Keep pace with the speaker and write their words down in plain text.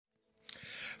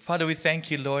Father, we thank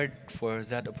you, Lord, for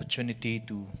that opportunity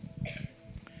to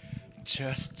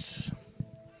just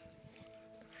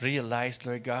realize,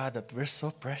 Lord God, that we're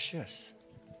so precious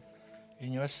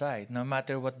in your sight. No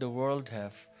matter what the world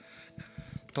have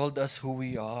told us who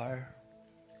we are,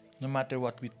 no matter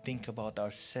what we think about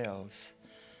ourselves,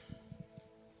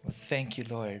 we thank you,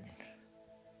 Lord.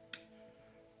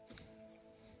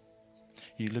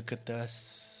 You look at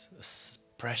us as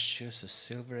precious as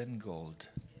silver and gold.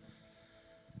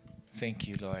 Thank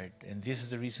you, Lord. And this is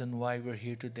the reason why we're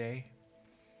here today.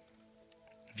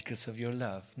 Because of your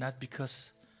love. Not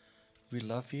because we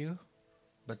love you,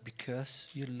 but because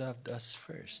you loved us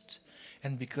first.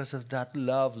 And because of that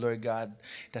love, Lord God,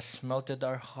 that melted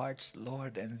our hearts,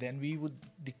 Lord. And then we would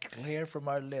declare from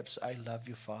our lips, I love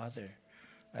you, Father.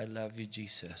 I love you,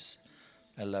 Jesus.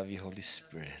 I love you, Holy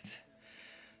Spirit.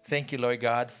 Thank you, Lord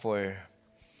God, for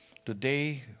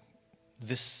today,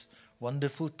 this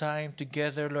wonderful time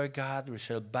together, Lord God. We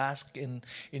shall bask in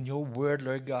your word,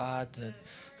 Lord God,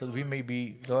 so that we may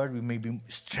be, Lord, we may be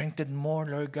strengthened more,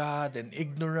 Lord God, and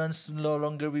ignorance no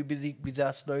longer will be with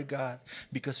us, Lord God,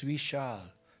 because we shall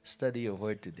study your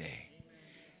word today.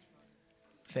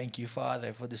 Thank you,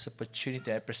 Father, for this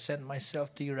opportunity. I present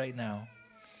myself to you right now.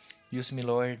 Use me,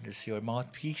 Lord, as your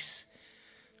mouthpiece.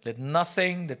 Let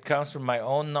nothing that comes from my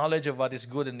own knowledge of what is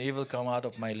good and evil come out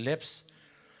of my lips,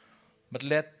 but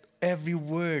let every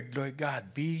word, Lord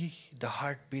God, be the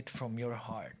heartbeat from your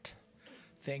heart.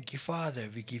 Thank you, Father.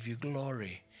 We give you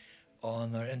glory,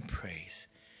 honor, and praise.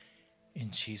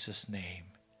 In Jesus' name,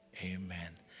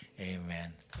 amen.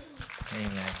 Amen.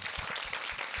 Amen.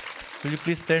 Will you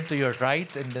please turn to your right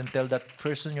and then tell that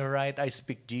person your right, I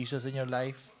speak Jesus in your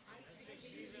life?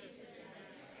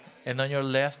 And on your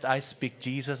left, I speak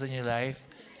Jesus in your life.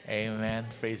 Amen.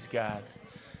 Praise God.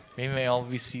 We may all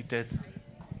be seated.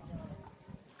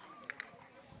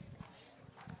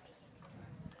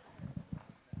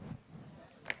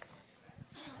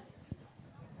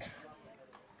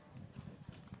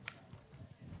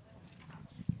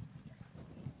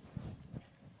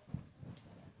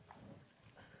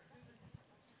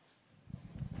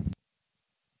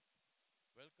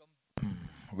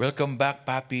 Welcome back,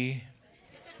 Papi.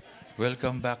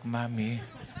 Welcome back, Mommy.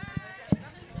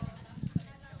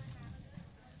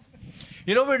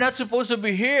 You know, we're not supposed to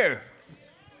be here.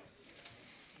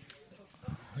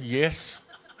 Yes.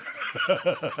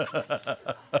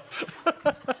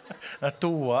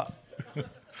 Natuwa.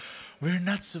 We're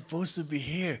not supposed to be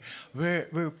here. We're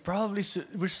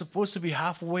supposed to be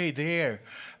halfway there,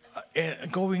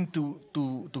 going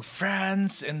to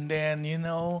France, and then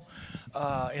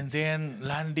and then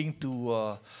landing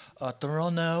to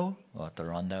Toronto. Oh,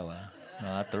 Toronto,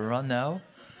 Toronto,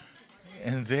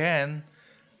 and then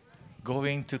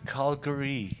going to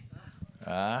Calgary.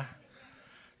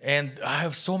 And I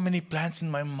have so many plans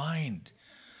in my mind.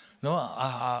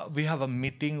 No, we have a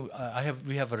meeting.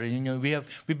 We have a reunion.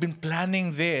 We've been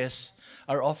planning this.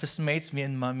 Our office mates, me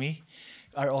and Mommy,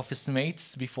 our office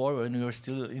mates before when we were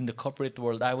still in the corporate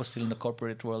world. I was still in the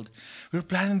corporate world. We were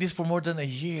planning this for more than a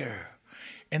year,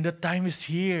 and the time is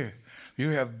here. We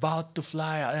are about to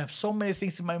fly. I have so many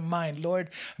things in my mind. Lord,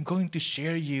 I'm going to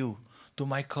share you to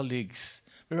my colleagues.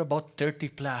 We're about 30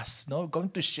 plus. No, going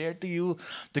to share to you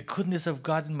the goodness of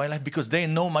God in my life because they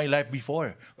know my life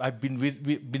before. I've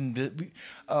been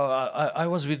I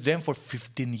was with them for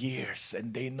 15 years,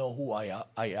 and they know who I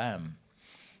am,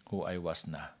 who I was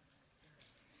now.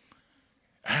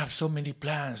 I have so many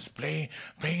plans. Praying,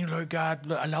 Lord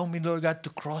God, allow me, Lord God,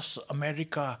 to cross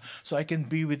America so I can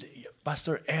be with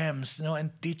Pastor Ems,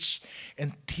 and teach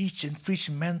and preach,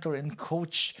 mentor and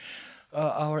coach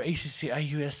our ACCI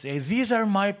USA. These are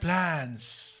my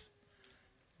plans.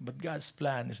 But God's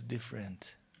plan is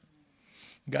different.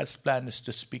 God's plan is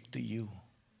to speak to you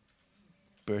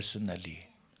personally.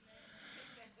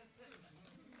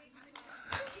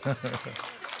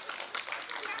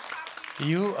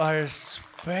 You are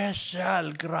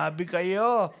special. Grabe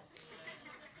kayo.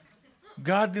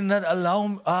 God did not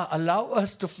allow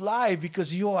us to fly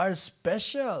because you are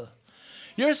special.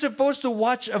 You're supposed to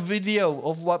watch a video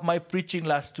of what my preaching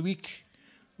last week.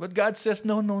 But God says,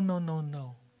 no.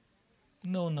 No.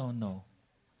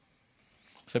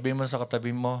 Sabihin mo sa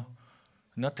katabi mo,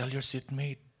 tell your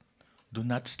seatmate, do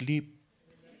not sleep.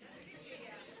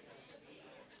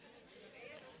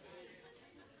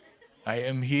 I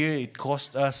am here. It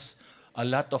cost us a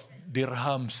lot of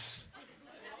dirhams.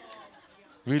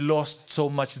 We lost so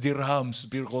much dirhams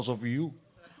because of you.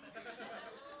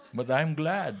 But I'm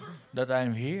glad that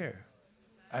I'm here.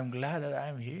 I'm glad that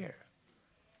I'm here.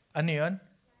 Ano yun?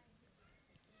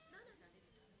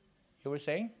 You were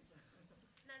saying?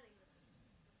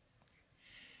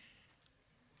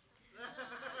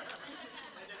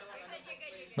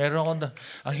 Meron akong,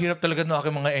 ang hirap talaga ng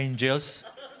aking mga angels.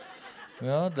 You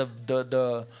know, the,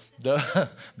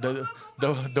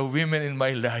 the women in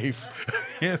my life.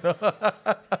 You know?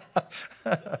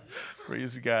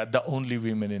 Praise God. The only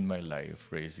women in my life.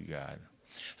 Praise God.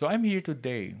 So I'm here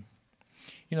today,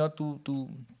 you know, to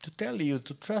tell you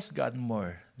to trust God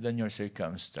more than your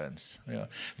circumstance. You know,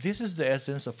 this is the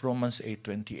essence of Romans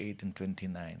 8:28 and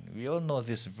 29. We all know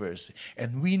this verse.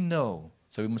 And we know.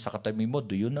 Sabi mo sa katabi mo,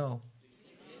 do you know?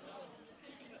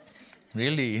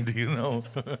 Really? Do you know?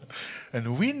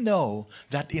 And we know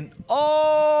that in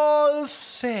all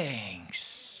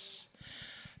things,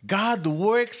 God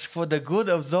works for the good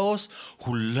of those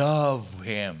who love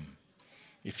Him.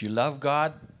 If you love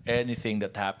God, anything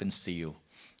that happens to you,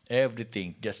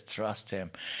 everything, just trust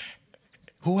Him.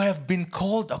 Who have been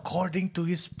called according to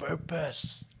His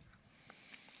purpose.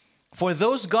 For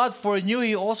those God foreknew,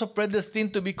 He also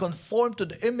predestined to be conformed to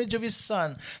the image of His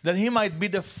Son, that He might be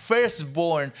the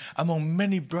firstborn among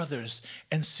many brothers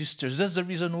and sisters. That's the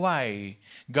reason why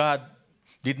God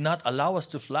did not allow us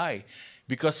to fly.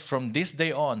 Because from this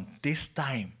day on, this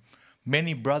time,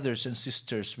 many brothers and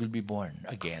sisters will be born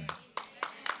again.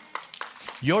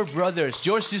 Your brothers,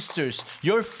 your sisters,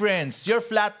 your friends, your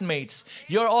flatmates,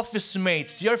 your office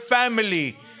mates, your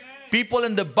family, people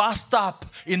in the bus stop,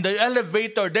 in the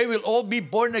elevator, they will all be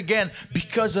born again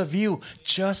because of you.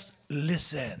 Just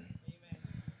listen.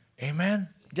 Amen?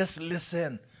 Just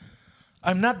listen.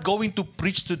 I'm not going to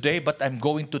preach today, but I'm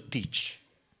going to teach.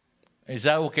 Is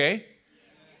that okay?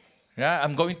 Yeah,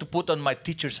 I'm going to put on my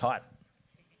teacher's hat.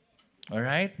 All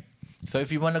right? So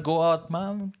if you want to go out,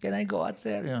 Mom, can I go out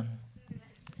there? Yeah.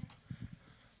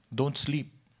 Don't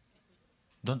sleep.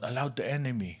 Don't allow the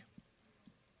enemy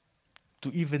to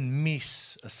even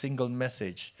miss a single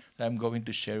message that I'm going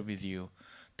to share with you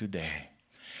today.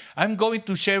 I'm going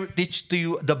to teach to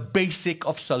you the basic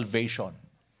of salvation.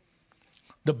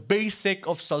 The basic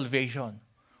of salvation.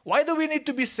 Why do we need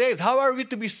to be saved? How are we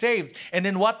to be saved? And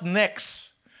then what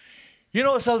next? You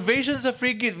know, salvation is a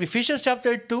free gift. Ephesians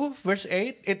chapter 2, verse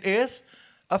 8, it is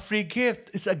a free gift.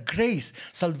 It's a grace.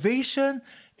 Salvation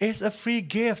is a free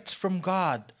gift from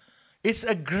God. It's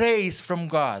a grace from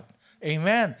God.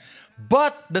 Amen.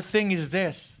 But the thing is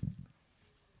this.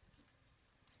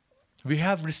 We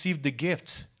have received the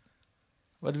gift,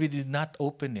 but we did not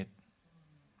open it.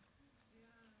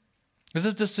 This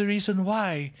is the reason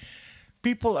why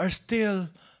people are still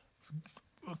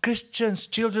Christians,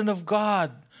 children of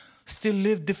God, still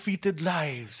live defeated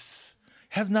lives,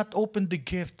 have not opened the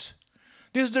gift.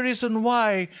 This is the reason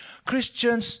why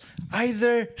Christians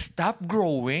either stop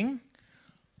growing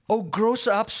or grows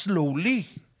up slowly.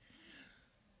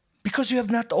 Because you have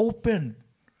not opened.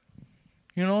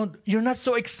 You know, you're not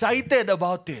so excited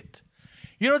about it.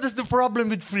 You know, that's the problem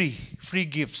with free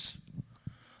gifts.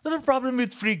 That's the problem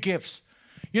with free gifts.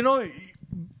 You know,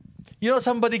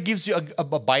 somebody gives you a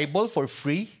Bible for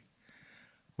free.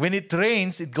 When it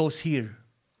rains, it goes here.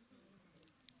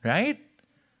 Right?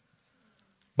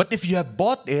 But if you have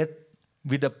bought it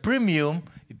with a premium,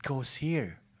 it goes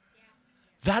here.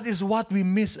 That is what we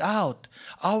miss out.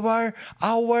 Our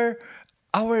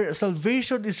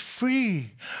salvation is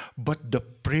free, but the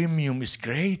premium is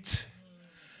great.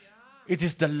 It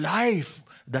is the life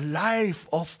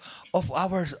of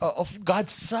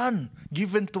God's Son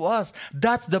given to us.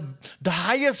 That's the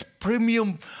highest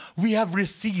premium we have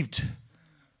received.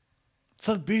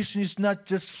 Salvation is not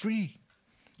just free.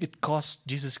 It cost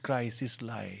Jesus Christ His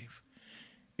life.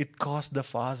 It cost the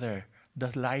Father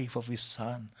the life of His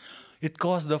Son. It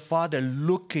cost the Father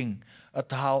looking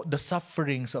at how the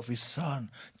sufferings of His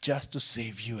Son just to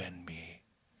save you and me.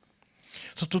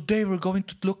 So today we're going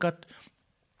to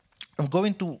I'm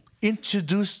going to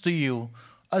introduce to you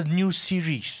a new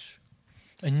series.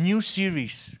 A new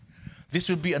series. This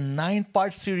will be a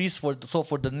 9-part series for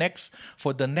the next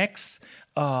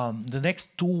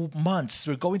 2 months.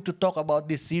 We're going to talk about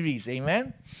this series.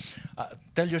 Amen?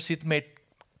 Tell your seatmate,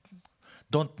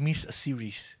 don't miss a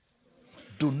series.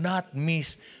 Do not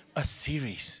miss a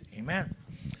series. Amen?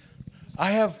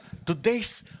 I have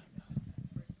today's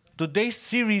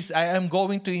series I am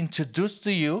going to introduce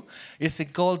to you is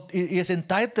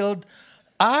entitled,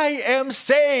 I Am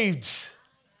Saved.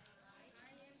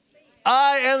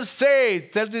 I am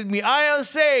saved. Tell it with me, I am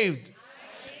saved.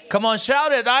 Come on,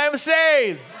 shout it. I am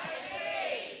saved.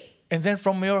 And then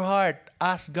from your heart,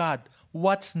 ask God,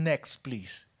 what's next,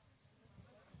 please?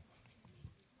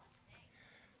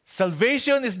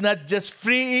 Salvation is not just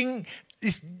freeing,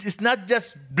 it's not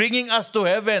just bringing us to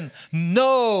heaven.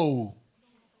 No.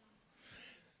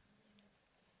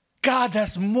 God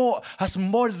has more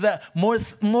than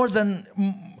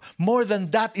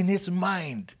that in His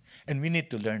mind. And we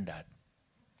need to learn that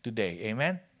today.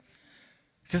 Amen?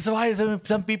 That's why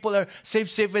some people are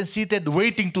safe and seated,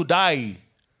 waiting to die.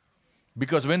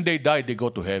 Because when they die, they go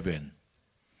to heaven.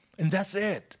 And that's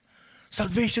it.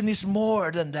 Salvation is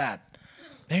more than that.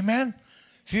 Amen?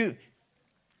 You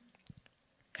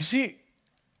see,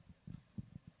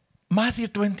 Matthew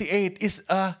 28 is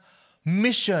a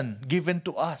mission given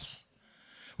to us.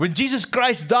 When Jesus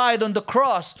Christ died on the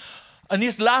cross, on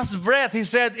his last breath, he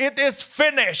said, "It is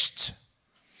finished."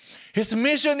 His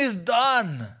mission is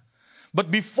done.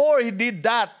 But before he did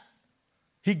that,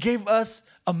 he gave us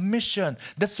a mission.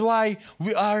 That's why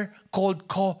we are called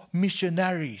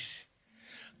co-missionaries.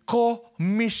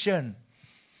 Co-mission.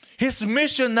 His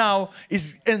mission now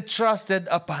is entrusted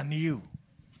upon you.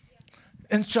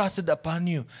 Entrusted upon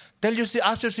you.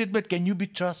 Ask your seatmate, can you be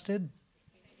trusted?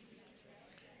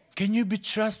 Can you be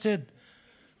trusted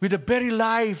with the very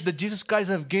life that Jesus Christ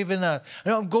has given us?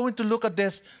 I'm going to look at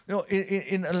this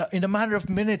in a matter of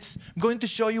minutes. I'm going to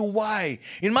show you why.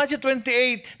 In Matthew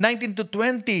 28, 19 to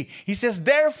 20, he says,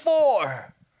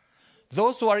 therefore,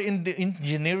 those who are in the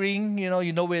engineering, you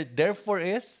know where therefore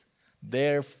is?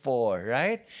 Therefore,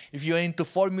 right? If you're into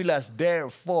formulas,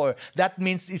 therefore, that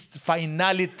means it's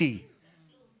finality.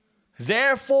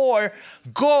 Therefore,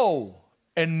 go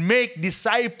and make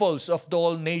disciples of the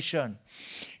whole nation.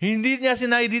 He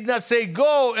did not say,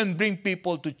 go and bring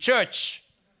people to church.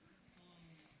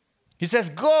 He says,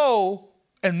 go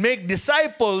and make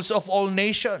disciples of all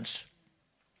nations.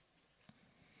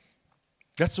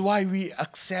 That's why we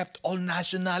accept all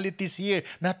nationalities here,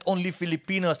 not only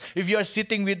Filipinos. If you are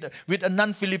sitting with a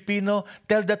non-Filipino,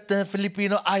 tell that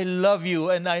Filipino, I love you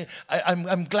and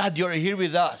I'm glad you're here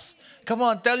with us. Come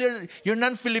on, tell your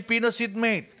non-Filipino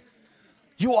seatmate,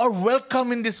 you are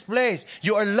welcome in this place.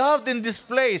 You are loved in this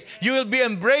place. You will be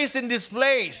embraced in this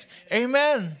place.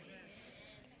 Amen.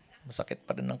 Masakit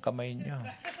pa rin ng kamay niya.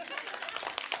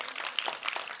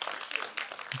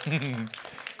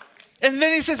 And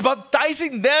then he says,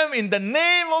 baptizing them in the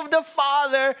name of the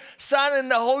Father, Son,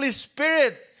 and the Holy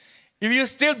Spirit. If you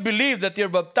still believe that you're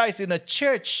baptized in a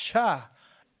church,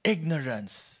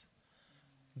 ignorance.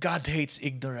 God hates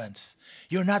ignorance.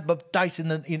 You're not baptized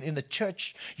in a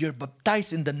church. You're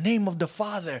baptized in the name of the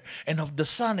Father and of the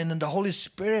Son and of the Holy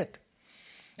Spirit.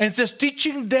 And it says,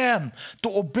 teaching them to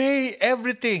obey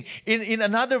everything. In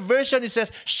another version, it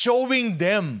says, showing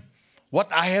them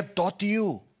what I have taught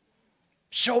you.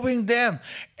 Showing them.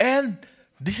 And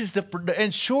this is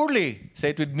and surely, say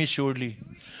it with me, surely.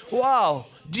 Wow,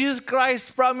 Jesus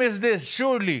Christ promised this,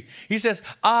 surely. He says,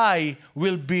 I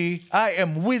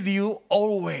am with you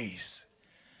always.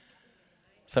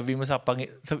 Sabi mo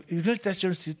you will tell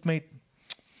your seatmate,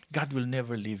 God will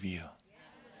never leave you.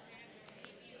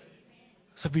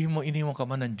 Sabi mo, iniwan ka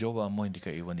man ng jowa mo, hindi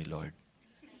ka iwan ni Lord.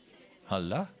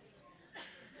 Hala?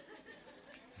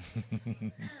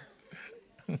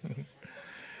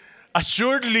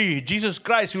 Assuredly, Jesus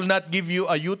Christ will not give you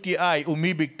a UTI,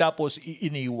 umibig tapos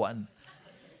iniwan.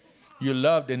 You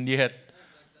loved and yet,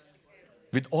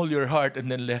 with all your heart and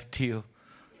then left you.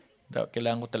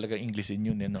 Kailangan ko talaga Englishin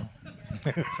yun, no?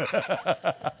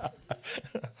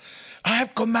 I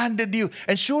have commanded you,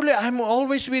 and surely I'm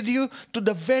always with you to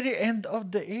the very end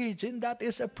of the age. And that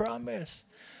is a promise.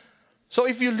 So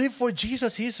if you live for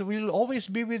Jesus, He will always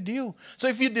be with you. So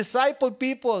if you disciple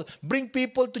people, bring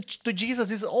people to Jesus,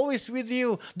 He's always with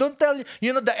you. Don't tell,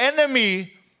 the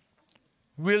enemy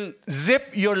will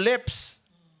zip your lips.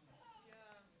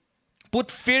 Put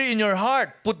fear in your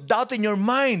heart. Put doubt in your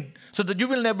mind so that you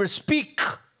will never speak.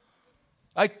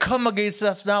 I come against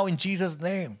that now in Jesus'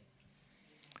 name.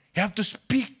 You have to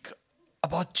speak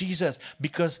about Jesus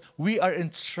because we are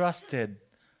entrusted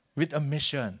with a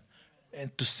mission.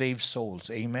 And to save souls.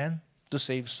 Amen? To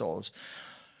save souls.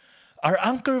 Our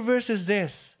anchor verse is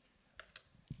this.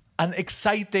 An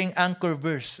exciting anchor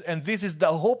verse. And this is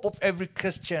the hope of every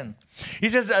Christian. He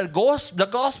says, the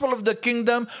gospel of the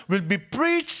kingdom will be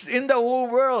preached in the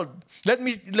whole world. Let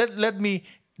me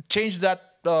change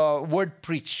that word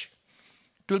preach.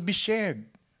 It will be shared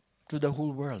to the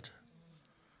whole world.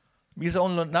 Because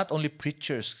not only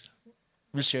preachers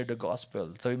will share the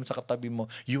gospel. Sabi mo sa katabi mo,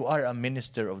 you are a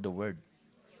minister of the word.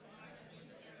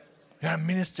 You are a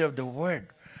minister of the word.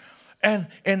 And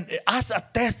as a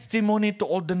testimony to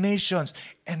all the nations.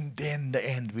 And then the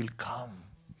end will come.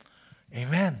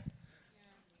 Amen.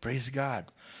 Praise God.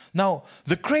 Now,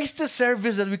 the greatest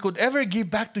service that we could ever give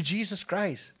back to Jesus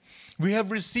Christ, we have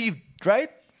received, right?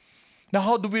 Now,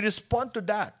 how do we respond to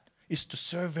that? Is to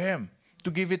serve Him,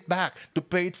 to give it back, to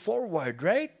pay it forward,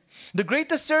 right? The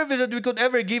greatest service that we could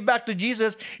ever give back to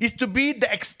Jesus is to be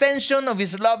the extension of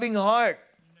His loving heart.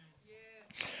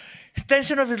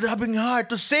 extension of His loving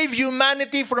heart to save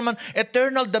humanity from an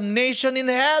eternal damnation in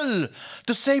hell,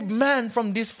 to save man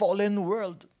from this fallen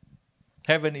world.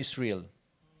 Heaven is real.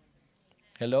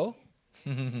 Hello?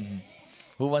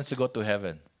 Who wants to go to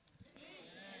heaven?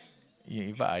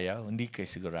 Yung iba ayaw. Hindi kayo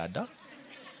sigurado?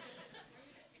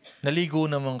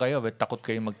 Naligo naman kayo, but takot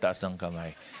kayo magtaas ng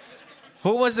kamay.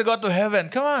 Who wants to go to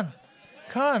heaven? Come on.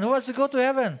 Come on. Who wants to go to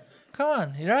heaven? Come on.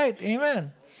 Right.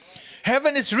 Amen.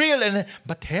 Heaven is real,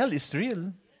 but hell is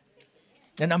real.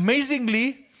 And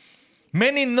amazingly,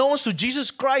 many knows who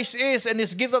Jesus Christ is and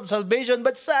His gift of salvation,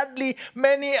 but sadly,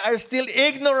 many are still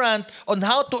ignorant on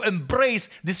how to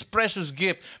embrace this precious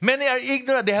gift. Many are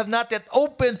ignorant. They have not yet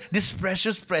opened this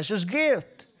precious, precious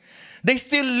gift. They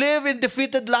still live in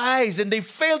defeated lives, and they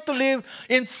fail to live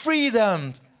in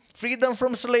freedom. Freedom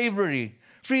from slavery.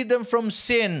 Freedom from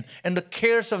sin and the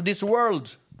cares of this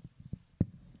world.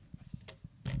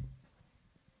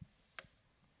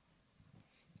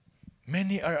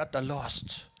 Many are at a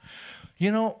loss.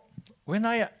 You know,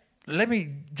 let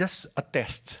me just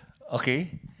attest, okay?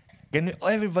 Can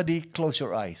everybody close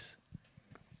your eyes?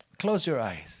 Close your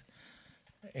eyes.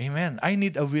 Amen. I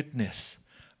need a witness.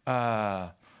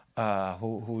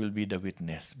 Who will be the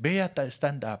witness? Beata,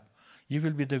 stand up. You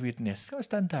will be the witness. Go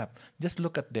stand up. Just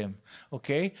look at them.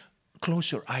 Okay?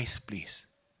 Close your eyes, please.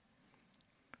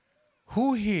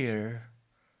 Who here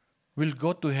will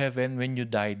go to heaven when you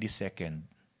die this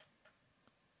second?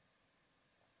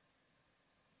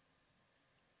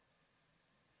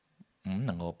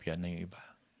 Nangopya na yung iba.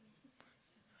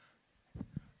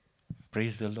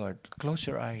 Praise the Lord. Close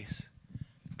your eyes.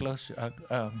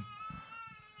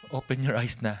 Open your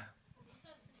eyes na.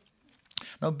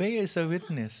 Now, Bea is a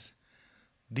witness.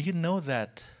 Do you know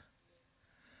that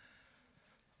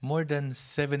more than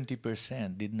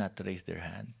 70% did not raise their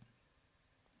hand?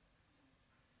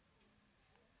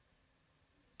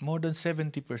 More than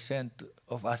 70%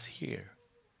 of us here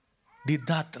did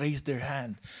not raise their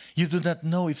hand. You do not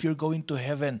know if you're going to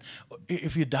heaven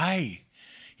if you die.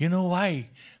 You know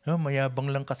why? No,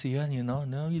 mayabang lang kasi yan, you know.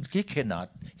 No, you cannot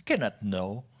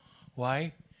know.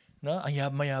 Why? No,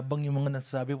 mayabang yung mga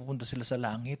nasasabi pupunta sila sa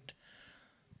langit.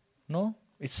 No?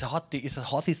 It's a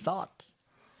haughty thought.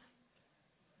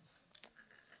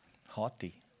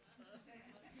 Haughty.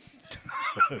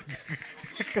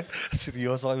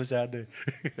 Seryoso kayo masyado.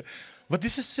 But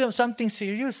this is something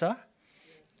serious, huh?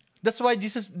 That's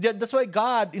why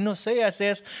God in Hosea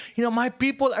says, my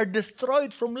people are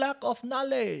destroyed from lack of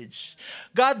knowledge.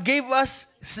 God gave us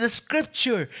the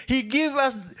scripture. He gave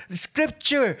us the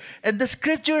scripture, and the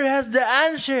scripture has the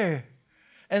answer.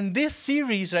 And this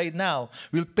series right now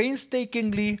will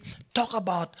painstakingly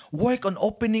work on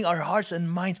opening our hearts and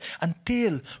minds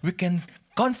until we can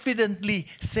confidently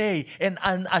say and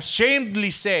unashamedly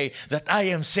say that I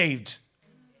am saved.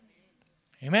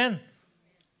 Amen.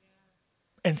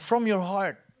 And from your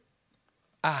heart,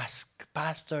 ask,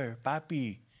 Pastor,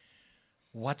 Papi,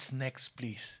 what's next,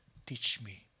 please? Teach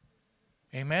me.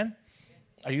 Amen?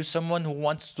 Are you someone who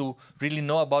wants to really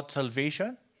know about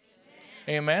salvation?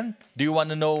 Amen? Do you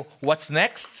want to know what's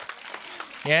next?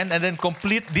 And then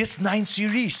complete this 9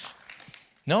 series.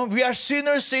 No, we are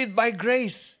sinners saved by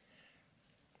grace.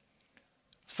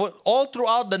 For all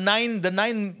throughout this 9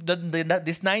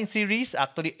 series,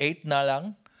 actually 8 na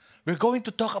lang, we're going to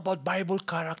talk about Bible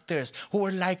characters who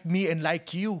are like me and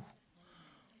like you.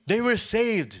 They were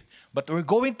saved, but we're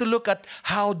going to look at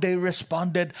how they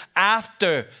responded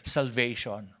after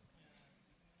salvation.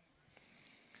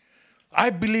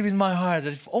 I believe in my heart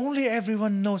that if only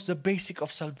everyone knows the basic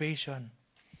of salvation.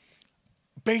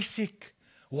 Basic.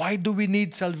 Why do we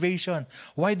need salvation?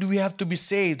 Why do we have to be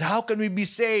saved? How can we be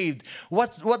saved?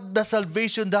 What the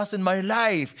salvation does in my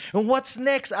life? And what's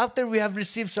next after we have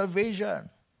received salvation?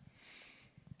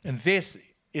 And this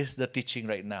is the teaching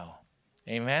right now.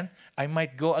 Amen? I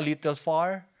might go a little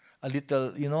far, a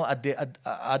little,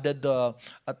 added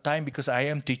time because I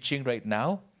am teaching right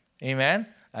now. Amen?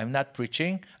 I'm not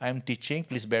preaching. I'm teaching.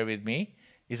 Please bear with me.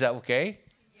 Is that okay?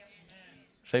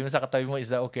 Sabi mo sa katabi mo, is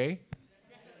that okay?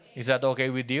 Is that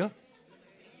okay with you?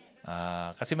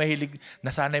 Kasi mahilig,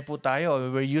 nasanay po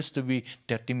tayo. We're used to be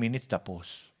 30 minutes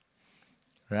tapos.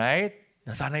 Right?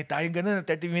 Nasanay tayo ganun,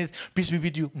 30 minutes. Peace be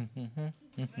with you.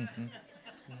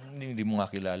 Hindi mo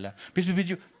nga kilala. Peace be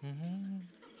with you.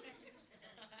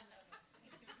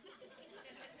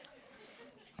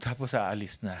 Tapos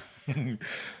aalis na.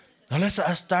 Now let's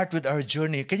start with our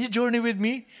journey. Can you journey with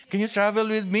me? Can you travel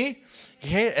with me?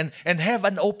 Okay? And have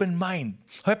an open mind.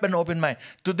 Have an open mind.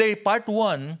 Today, part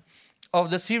 1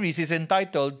 of the series is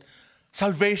entitled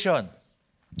Salvation.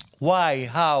 Why,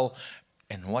 how,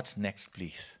 and what's next,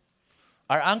 please?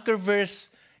 Our anchor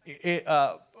verse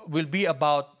will be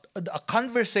about a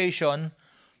conversation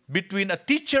between a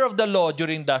teacher of the law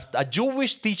during that, a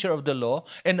Jewish teacher of the law,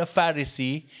 and a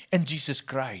Pharisee, and Jesus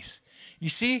Christ. You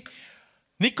see,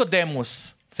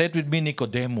 Nicodemus, say it with me,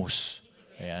 Nicodemus.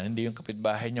 Ayan, hindi yung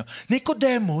kapitbahay nyo.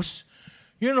 Nicodemus,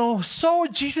 saw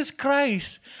Jesus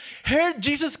Christ, heard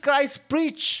Jesus Christ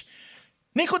preach.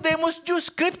 Nicodemus knew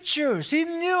scriptures.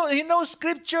 He knows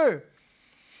scripture.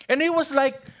 And he was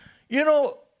like,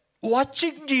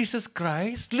 watching Jesus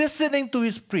Christ, listening to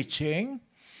his preaching.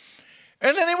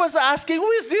 And then he was asking,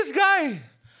 who is this guy?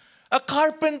 A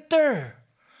carpenter.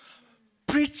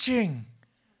 Preaching.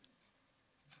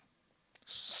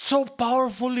 So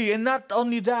powerfully. And not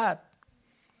only that.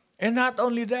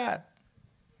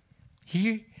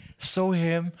 He saw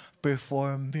him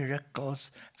perform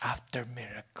miracles after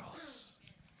miracles.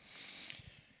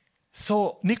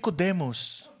 So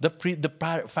Nicodemus, the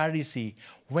Pharisee,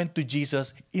 went to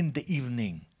Jesus in the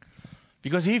evening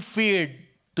because he feared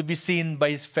to be seen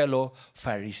by his fellow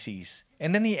Pharisees.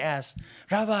 And then he asked,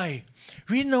 Rabbi,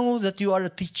 we know that you are a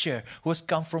teacher who has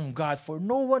come from God, for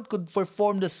no one could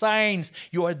perform the signs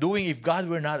you are doing if God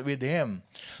were not with him.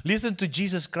 Listen to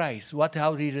Jesus Christ,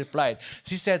 how he replied.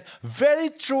 He said, very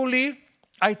truly,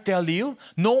 I tell you,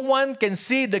 no one can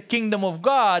see the kingdom of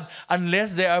God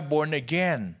unless they are born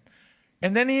again.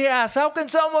 And then he asked, how can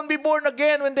someone be born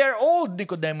again when they are old?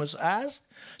 Nicodemus asked.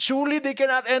 Surely they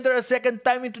cannot enter a second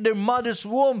time into their mother's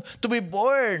womb to be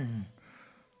born.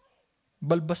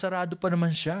 Balbasarado pa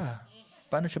naman siya.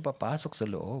 Paano siya papasok sa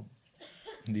loob?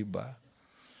 Di ba?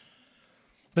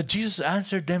 But Jesus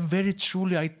answered them, very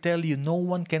truly, I tell you, no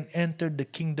one can enter the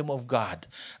kingdom of God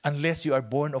unless you are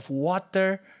born of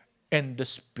water and the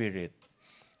Spirit.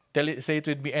 Say it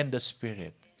with me, and the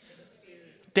Spirit.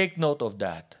 Take note of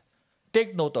that.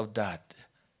 Take note of that.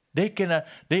 They cannot,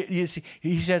 he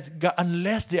says,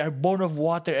 unless they are born of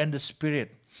water and the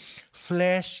Spirit.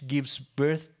 Flesh gives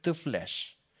birth to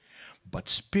flesh, but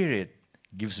Spirit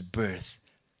gives birth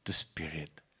to spirit.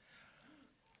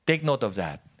 Take note of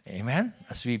that. Amen?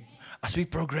 As we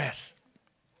progress.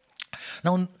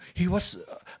 Now, he was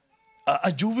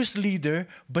a Jewish leader,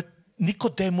 but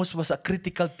Nicodemus was a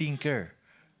critical thinker.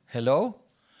 Hello?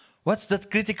 What's that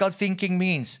critical thinking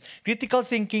means? Critical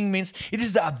thinking means it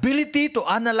is the ability to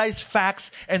analyze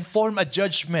facts and form a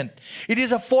judgment. It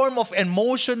is a form of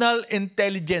emotional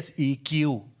intelligence,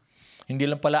 EQ. Hindi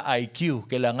lang pala IQ,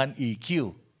 kailangan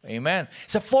EQ. Amen.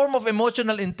 It's a form of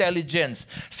emotional intelligence.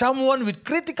 Someone with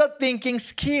critical thinking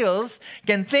skills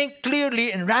can think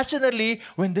clearly and rationally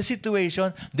when the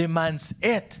situation demands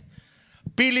it.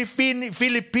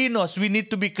 Filipinos, we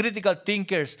need to be critical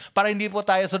thinkers para hindi po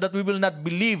tayo, so that we will not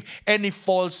believe any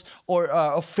false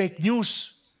or fake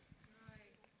news.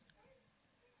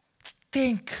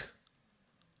 Think.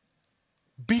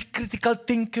 Be critical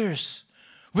thinkers.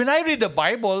 When I read the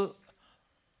Bible,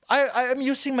 I am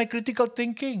using my critical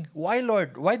thinking. Why,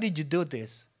 Lord? Why did you do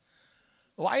this?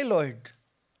 Why, Lord?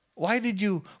 Why did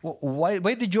you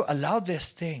allow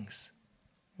these things?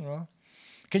 You know?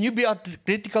 Can you be a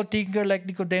critical thinker like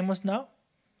Nicodemus now?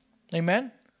 Amen?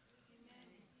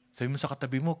 Sabi mo sa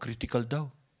katabi mo, critical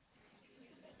daw.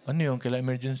 Ano yung kailangan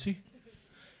emergency?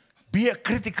 Be a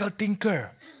critical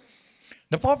thinker.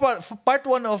 The part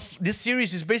one of this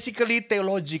series is basically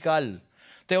theological.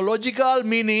 Theological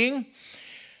meaning,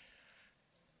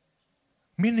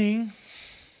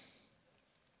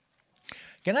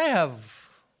 can I have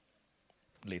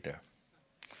later?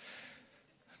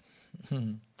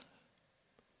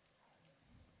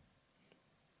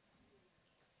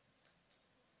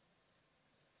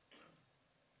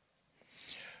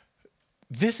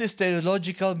 This is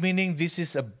theological, meaning this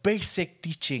is a basic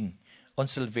teaching on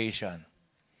salvation.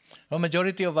 The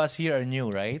majority of us here are new,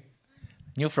 right?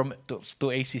 New to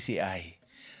ACCI.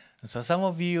 So some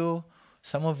of you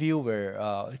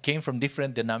came from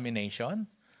different denomination,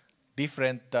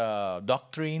 different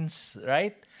doctrines,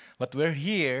 right? But we're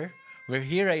here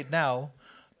right now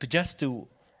to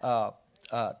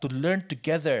learn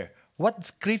together what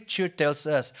Scripture tells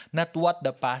us, not what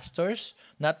the pastors,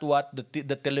 not what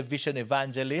the television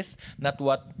evangelists, not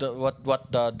what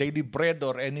the daily bread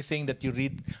or anything that you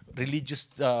read, religious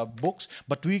books,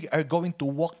 but we are going to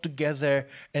walk together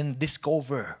and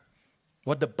discover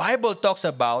what the Bible talks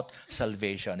about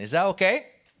salvation. Is that okay?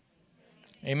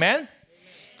 Amen?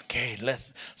 Okay,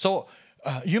 so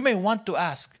you may want to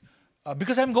ask,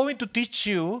 because I'm going to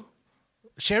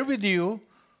share with you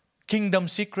kingdom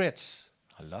secrets.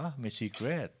 Hala, may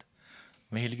secret.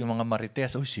 Mahilig yung mga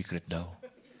marites. Oh, secret daw.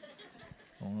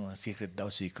 Oh, secret daw,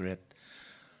 secret.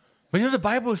 But the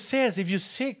Bible says, if you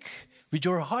seek with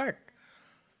your heart,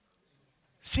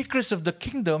 secrets of the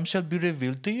kingdom shall be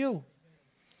revealed to you.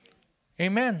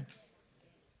 Amen.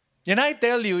 And I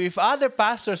tell you, if other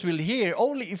pastors will hear,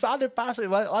 only if other pastors,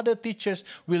 other teachers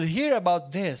will hear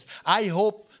about this, I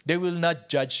hope they will not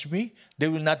judge me, they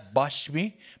will not bash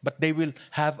me, but they will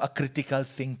have a critical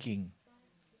thinking.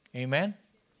 Amen?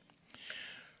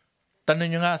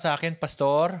 Tanong nyo nga sa akin,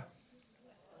 Pastor.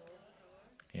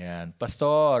 Yan,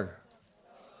 Pastor.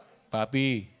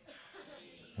 Papi.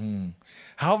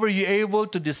 How were you able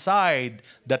to decide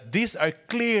that these are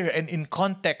clear and in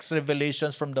context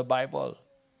revelations from the Bible?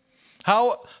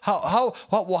 Where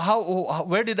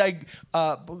did I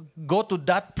go to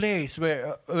that place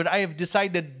where I have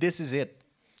decided this is it?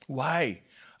 Why?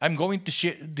 I'm going to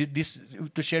share this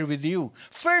to share with you.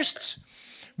 First,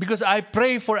 because I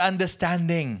pray for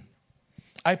understanding.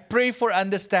 I pray for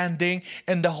understanding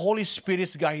and the Holy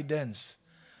Spirit's guidance.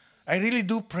 I really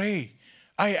do pray.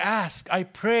 I ask, I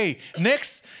pray.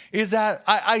 Next is that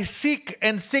I seek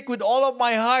and seek with all of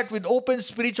my heart with open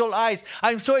spiritual eyes.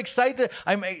 I'm so excited.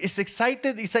 It's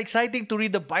exciting to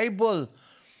read the Bible.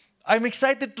 I'm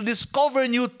excited to discover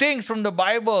new things from the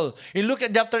Bible. In Luke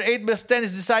at chapter 8, verse 10,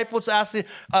 his disciples asked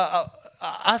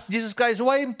Jesus Christ,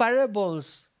 why in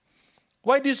parables?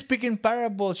 Why do you speak in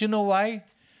parables? You know why?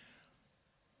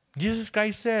 Jesus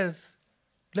Christ says,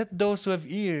 let those who have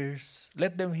ears,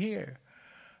 let them hear.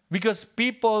 Because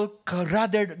people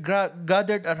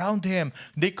gathered around him.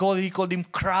 He called him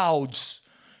crowds.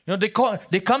 You know,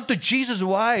 they come to Jesus.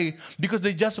 Why? Because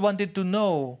they just wanted to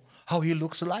know how he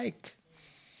looks like.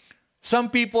 Some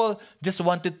people just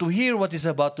wanted to hear what he's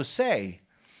about to say.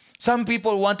 Some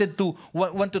people wanted to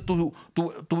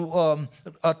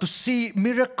see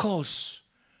miracles.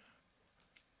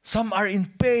 Some are in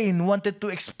pain, wanted to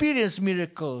experience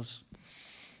miracles.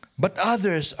 But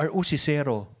others are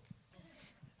usisero.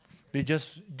 They're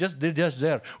just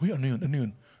there. Uy, ano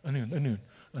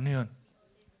yun?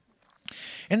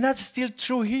 And that's still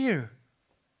true here.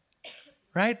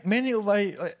 Right? Many of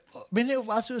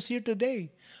us who's here today,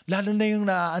 lalo na yung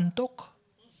naaantok.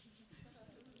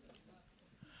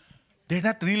 They're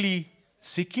not really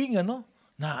seeking,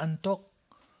 naaantok.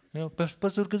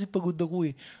 Pastor, kasi pagod ako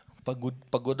eh.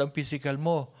 Pagod ang physical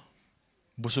mo.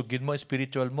 Busugin mo,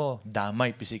 spiritual mo.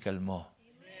 Damay, physical mo.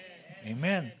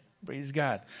 Amen. Praise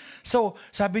God. So,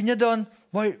 sabi niya doon,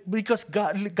 why? Because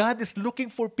God is looking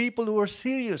for people who are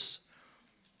serious,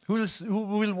 who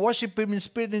will worship Him in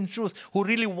spirit and truth, who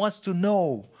really wants to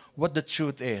know what the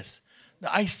truth is.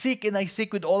 I seek and I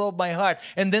seek with all of my heart.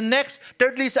 And then next,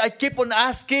 thirdly, I keep on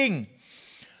asking.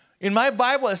 In my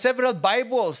Bible, several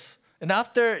Bibles, and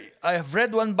after I have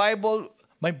read one Bible,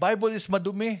 my Bible is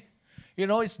madumi.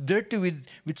 It's dirty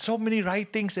with so many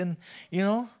writings and,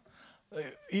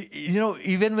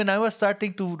 even when I was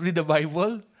starting to read the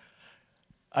Bible,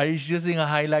 I was using a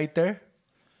highlighter.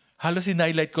 Halos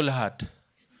in-highlight ko lahat.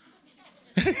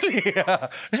 Yeah.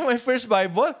 My first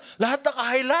Bible, lahat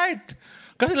naka-highlight.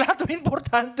 Kasi lahat ng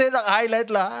importante,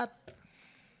 naka-highlight lahat.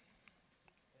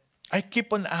 I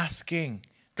keep on asking.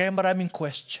 Kaya maraming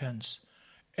questions.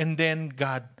 And then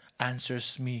God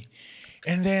answers me.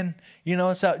 And then,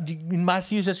 in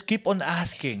Matthew says, keep on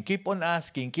asking, keep on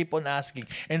asking, keep on asking.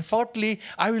 And fourthly,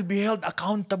 I will be held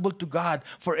accountable to God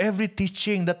for every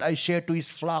teaching that I share to His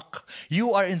flock.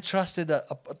 You are entrusted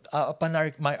upon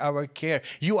our care.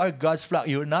 You are God's flock.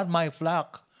 You're not my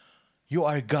flock. You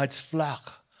are God's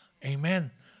flock.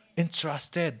 Amen.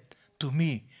 Entrusted to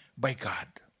me by God.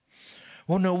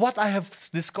 Well, now, what I have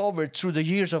discovered through the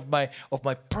years of my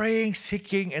praying,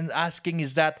 seeking, and asking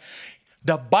is that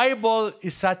the Bible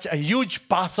is such a huge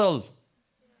puzzle.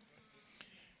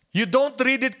 You don't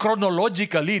read it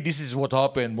chronologically. This is what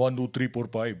happened. 1, 2, 3, 4,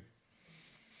 5.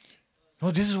 No,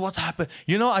 this is what happened.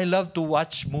 I love to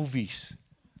watch movies.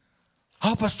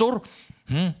 Pastor?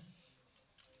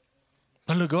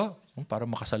 Talaga? Para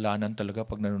makasalanan talaga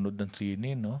pag nanonood ng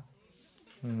sine, no?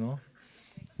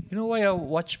 You know why I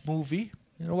watch movie?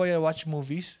 You know why I watch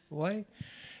movies? Why?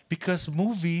 Because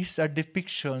movies are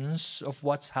depictions of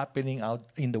what's happening out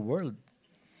in the world.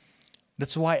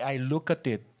 That's why I look at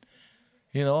it.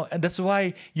 And that's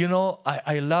why,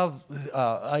 I love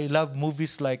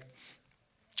movies like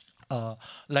yung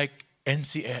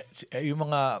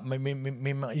mga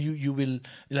you will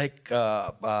like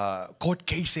court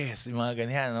cases, yung mga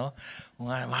ganyan, no?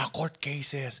 Mga court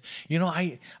cases.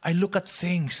 I look at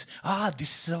things.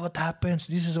 This is what happens.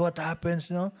 This is what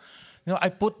happens, no? I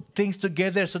put things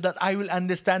together so that I will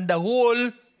understand the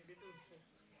whole.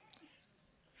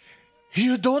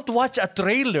 You don't watch a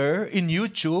trailer in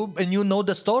YouTube and you know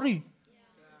the story.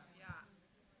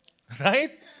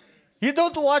 Right? You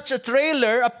don't watch a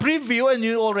trailer, a preview, and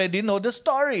you already know the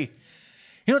story.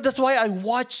 You know, that's why I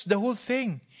watched the whole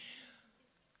thing.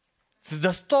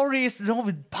 The story is,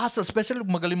 with puzzles, especially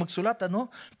magaling magsulat,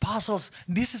 puzzles.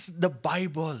 This is the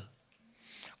Bible.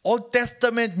 Old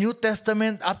Testament, New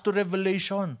Testament, up to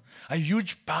Revelation. A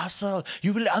huge puzzle.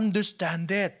 You will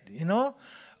understand it,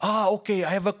 okay,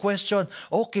 I have a question.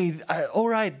 Okay, all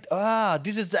right.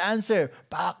 This is the answer.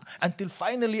 Back until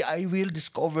finally I will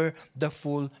discover the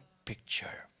full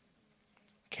picture.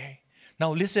 Okay.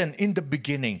 Now listen, in the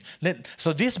beginning.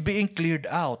 So this being cleared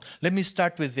out, let me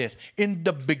start with this. In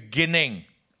the beginning.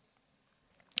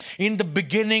 In the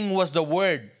beginning was the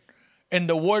Word, and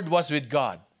the Word was with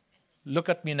God. Look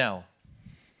at me now.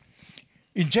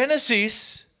 In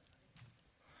Genesis,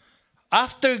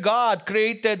 after God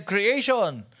created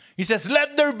creation, He says,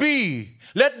 let there be,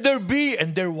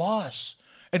 and there was.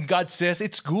 And God says,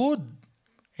 it's good.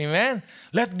 Amen.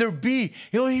 Let there be.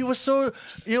 He was so,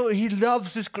 He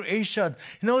loves His creation.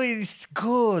 He's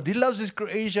good. He loves His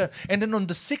creation. And then on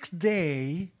the sixth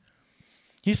day,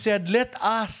 He said, let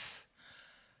us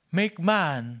make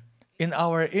man in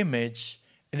our image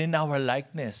and in our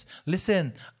likeness.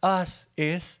 Listen, us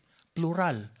is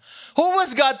plural. Who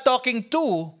was God talking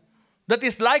to that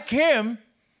is like Him?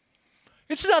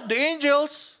 It's not the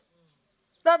angels.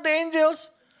 Not the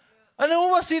angels. And who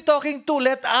was He talking to?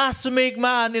 Let us make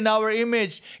man in our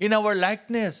image, in our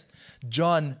likeness.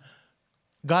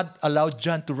 God allowed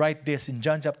John to write this in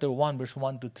John chapter 1, verse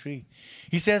 1 to 3.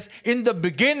 He says, in the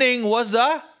beginning was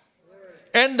the Word.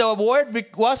 And the Word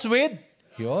was with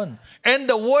Yun. And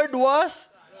the Word was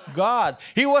God.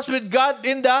 He was with God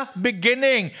in the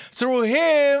beginning. Through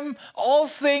Him, all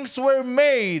things were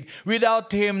made.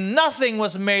 Without Him, nothing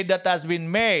was made that has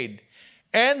been made.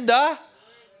 And the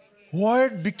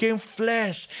Word became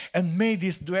flesh and made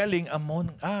His dwelling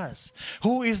among us.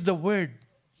 Who is the Word?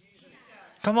 Jesus.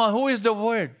 Come on, who is the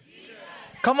Word? Jesus.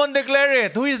 Come on, declare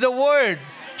it. Who is the Word?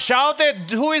 Jesus. Shout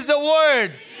it. Who is the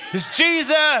Word? Jesus. It's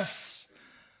Jesus.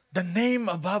 The name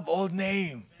above all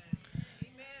name.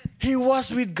 Amen. He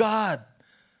was with God.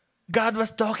 God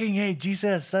was talking, hey,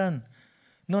 Jesus, son,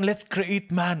 let's create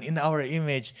man in our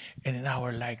image and in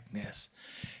our likeness.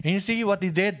 And you see what He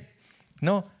did?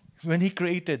 When He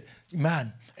created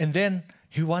man, and then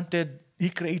He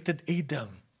created Adam,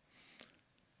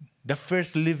 the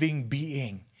first living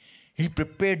being. He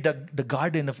prepared the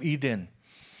Garden of Eden.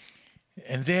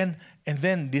 And then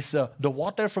the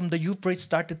water from the Euphrates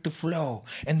started to flow.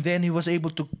 And then He was able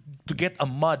to get a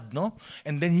mud,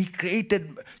 And then He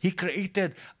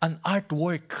created an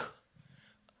artwork.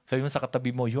 Sabi mo sa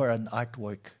katabi mo, you are an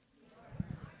artwork.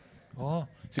 Oh,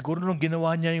 siguro nung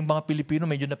ginawa niya yung mga Pilipino,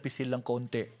 medyo napisil lang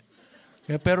konti.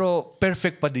 Pero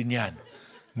perfect pa din yan.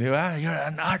 Di ba? You're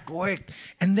an artwork.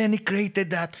 And then He created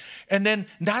that. And then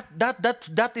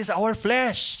that is our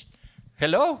flesh.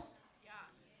 Hello? Yeah.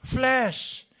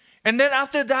 Flesh. And then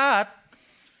after that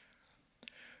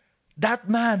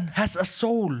man has a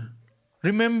soul.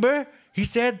 Remember? He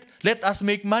said, let us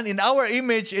make man in our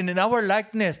image and in our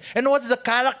likeness. And what's the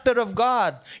character of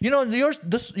God?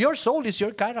 Your soul is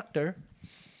your character.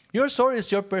 Your soul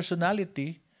is your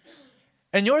personality.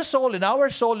 And your soul and our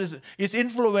soul is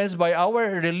influenced by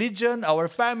our religion, our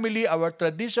family, our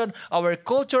tradition, our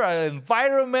culture, our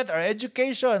environment, our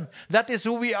education. That is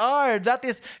who we are. That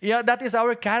is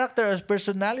our character as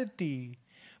personality.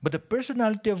 But the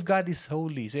personality of God is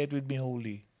holy. Say it with me,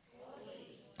 holy.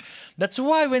 That's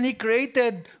why when He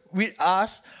created with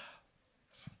us,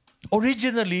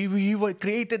 originally we were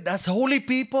created as holy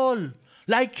people,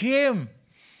 like Him.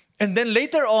 And then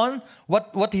later on,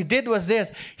 what He did was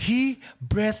this. He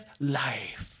breathed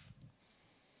life.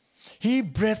 He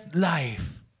breathed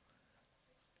life.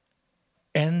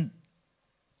 And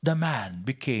the man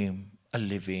became a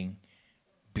living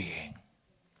being.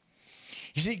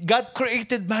 You see, God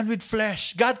created man with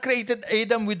flesh. God created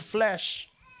Adam with flesh.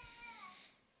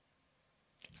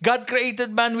 God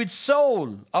created man with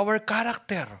soul, our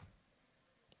character,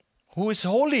 who is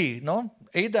holy,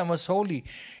 Adam was holy.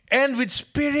 And with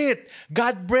spirit,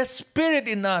 God breathed spirit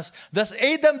in us. Thus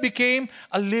Adam became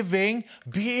a living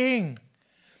being.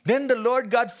 Then the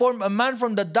Lord God formed a man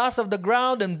from the dust of the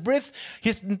ground and breathed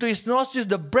into his nostrils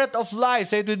the breath of life.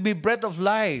 Say it would be breath of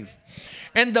life.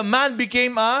 And the man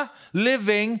became a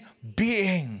living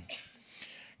being.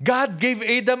 God gave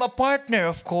Adam a partner,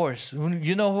 of course.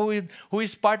 You know who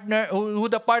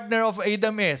the partner of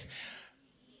Adam is?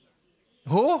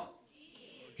 Who?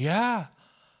 Yeah.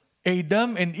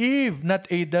 Adam and Eve,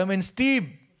 not Adam and Steve.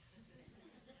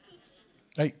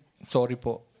 Ay, sorry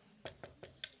po.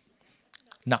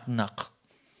 Knock, knock.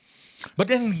 But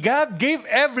then God gave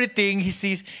everything He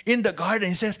sees in the garden.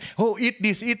 He says, oh, eat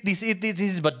this, eat this, eat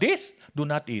this. But this, do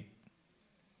not eat.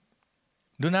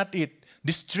 Do not eat.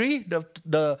 This tree, the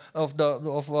tree of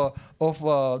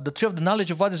the knowledge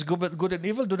of what is good and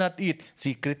evil, do not eat.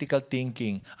 See, critical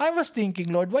thinking. I was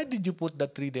thinking, Lord, why did you put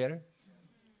that tree there?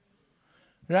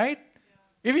 Right?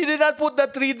 If you did not put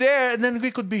that tree there, then we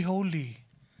could be holy.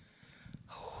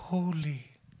 Holy.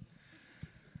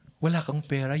 Wala kang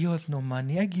pera, you have no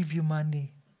money, I give you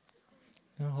money.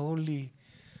 You're holy.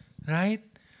 Right?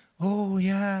 Oh,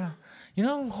 yeah.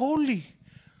 Holy.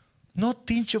 No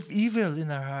tinge of evil in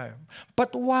our heart.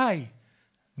 But why?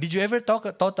 Did you ever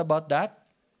thought about that?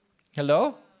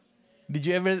 Hello? Did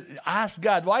you ever ask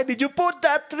God, why did you put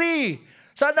that tree?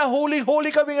 Sana holy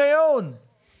kami ngayon.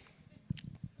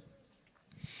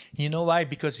 You know why?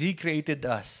 Because He created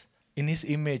us in His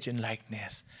image and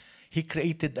likeness. He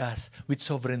created us with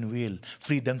sovereign will,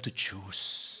 freedom to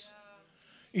choose.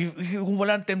 If kung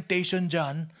walang temptation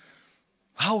dyan,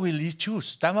 how will you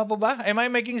choose? Tama po ba? Am I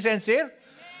making sense here?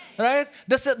 Right?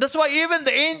 That's why even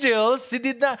the angels, He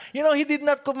did not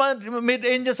made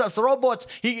angels as robots.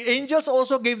 Angels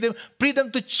also gave them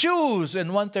freedom to choose,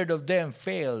 and 1/3 of them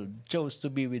chose to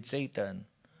be with Satan.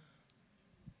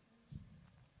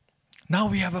 Now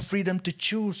we have a freedom to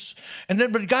choose. And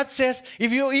then, but God says,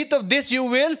 if you eat of this, you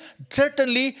will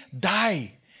certainly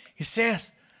die. He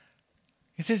says,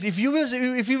 if you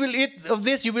will eat of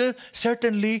this, you will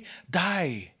certainly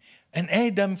die. And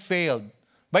Adam failed.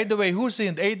 By the way, who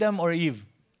sinned, Adam or Eve?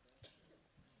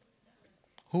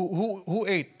 Who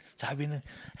ate? Sabi na,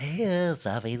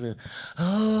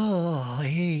 oh,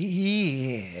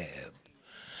 Eve,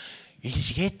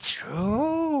 is it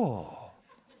true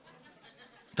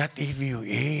that if you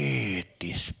eat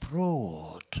this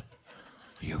fruit,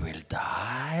 you will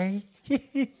die?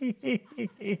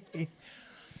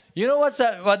 You know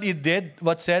what he did?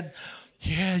 What said?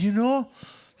 Yeah, no,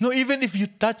 even if you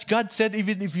touch, God said,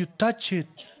 even if you touch it,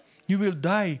 you will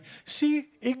die. See,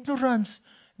 ignorance.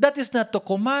 That is not the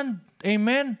command.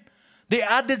 Amen. They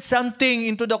added something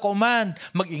into the command.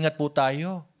 Mag-ingat po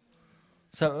tayo.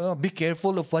 So, be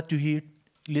careful of what you hear.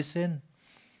 Listen.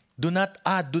 Do not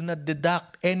add, do not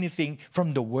deduct anything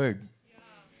from the word.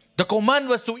 The command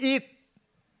was to eat.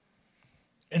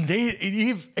 And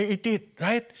Eve ate it,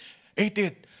 right? Ate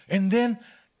it. And then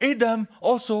Adam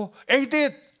also ate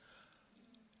it.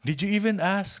 Did you even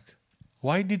ask,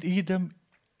 why did Adam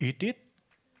eat it?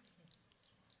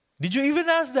 Did you even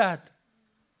ask that?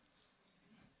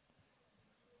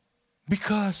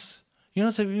 Because,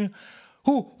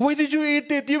 why did you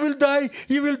eat it? You will die,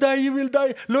 you will die, you will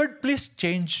die. Lord, please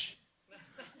change.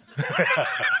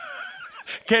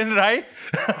 Right?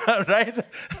 Right?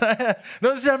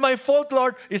 No, it's not my fault,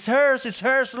 Lord. It's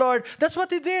hers, Lord. That's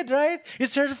what He did, right?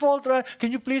 It's her fault, right?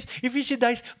 Can you please, if she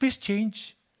dies, please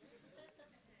change.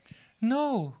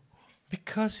 No,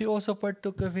 because He also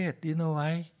partook of it. You know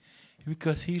why?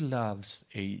 Because He loves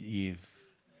Eve.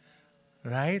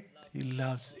 Right? He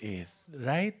loves Eve.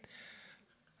 Right?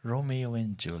 Romeo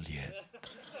and Juliet.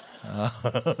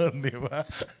 Diba?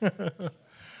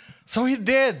 So He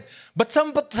did. But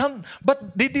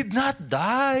they did not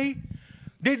die.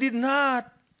 They did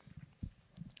not.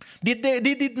 They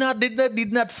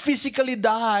did not physically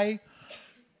die.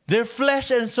 Their flesh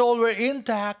and soul were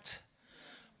intact.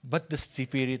 But the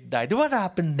spirit died. What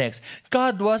happened next?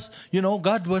 God was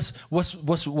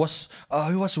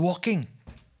walking.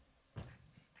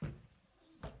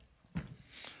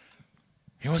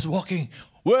 He was walking.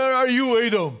 Where are you,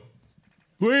 Adam?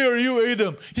 Where are you,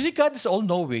 Adam? You see, God is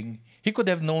all-knowing. He could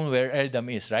have known where Adam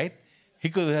is, right? He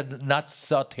could have not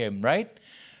sought him, right?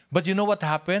 But you know what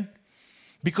happened?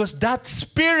 Because that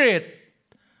spirit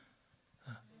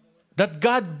that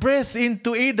God breathed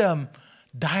into Adam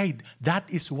died. That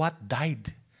is what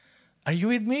died. Are you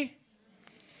with me?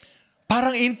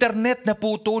 Parang internet na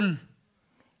putol.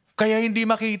 Kaya hindi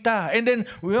makita. And then,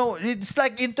 it's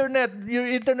like internet. Your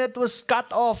internet was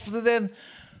cut off. Then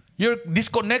you're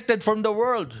disconnected from the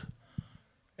world.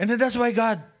 And then that's why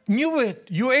God knew it.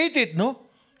 You ate it, no?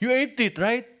 You ate it,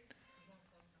 right?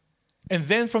 And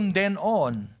then from then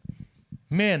on,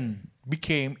 men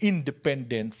became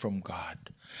independent from God.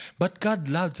 But God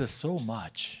loves us so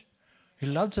much. He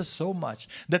loves us so much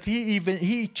that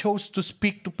He chose to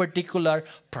speak to particular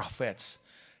prophets.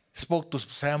 Spoke to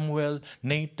Samuel,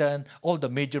 Nathan, all the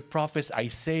major prophets,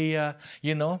 Isaiah,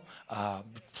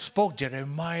 spoke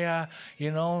Jeremiah,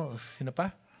 sino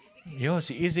pa?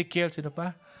 Si Ezekiel, sino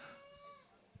pa?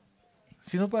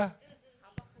 Sino pa?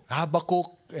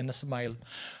 Habakkuk, and a smile.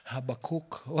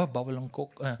 Habakkuk, bawal ang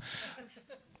cook.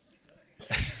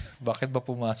 Bakit ba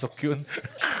pumasok yun?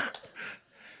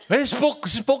 And he spoke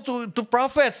to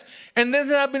prophets. And then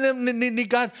sabi ni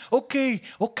God, okay,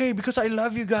 because I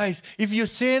love you guys. If you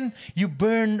sin, you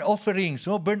burn offerings.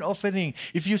 No, burn offering.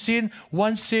 If you sin,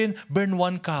 one sin, burn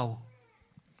one cow.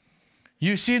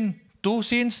 You sin 2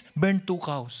 sins, burn 2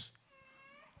 cows.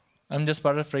 I'm just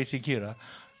paraphrasing here.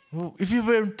 If you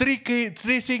burn 3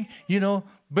 sins,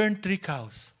 burn 3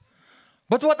 cows.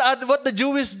 But what the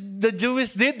Jewish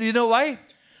did, you know why?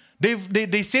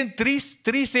 They sinned 3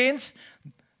 sins.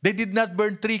 They did not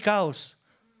burn 3 cows.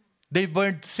 They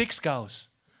burned 6 cows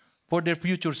for their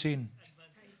future sin.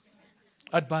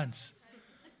 Advance.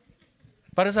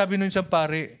 Para sabi nung isang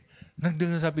pare,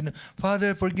 sabi na,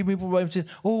 Father, forgive me for my sin.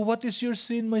 Oh, what is your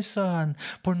sin, my son?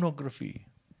 Pornography.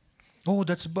 Oh,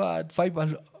 that's bad.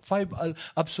 5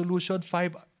 absolution,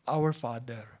 5 Our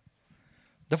Father.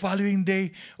 The following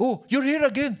day, oh, you're here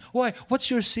again. Why?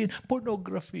 What's your sin?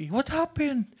 Pornography. What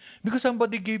happened? Because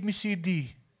somebody gave me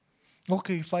CD.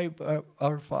 Okay, 5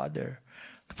 Our Father.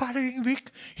 The following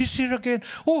week, he's here again.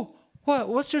 Oh, what?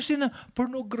 What's your sin?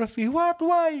 Pornography. What?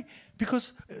 Why?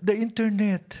 Because the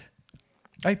internet.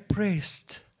 I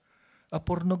praised a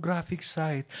pornographic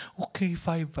site. Okay,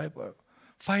 5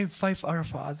 Our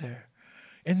Father.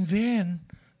 And then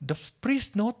the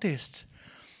priest noticed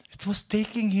it was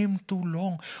taking him too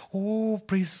long. Oh,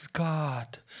 praise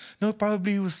God. No,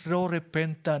 probably he was so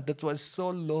repentant. That was so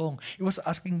long. He was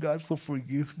asking God for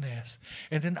forgiveness.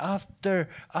 And then after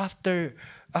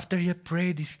he had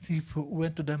prayed, he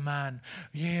went to the man.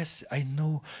 Yes, I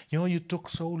know. You took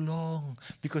so long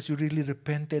because you really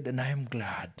repented, and I am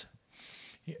glad.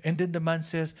 And then the man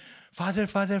says, Father,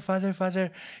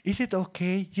 is it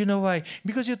okay? You know why?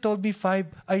 Because you told me 5.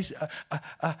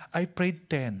 I prayed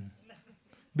 10.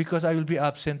 Because I will be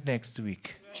absent next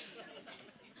week.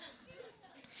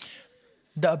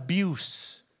 The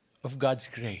abuse of God's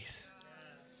grace.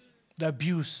 The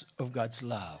abuse of God's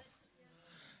love.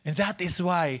 And that is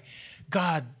why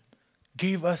God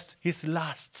gave us His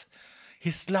last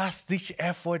ditch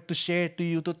effort to share to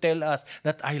you, to tell us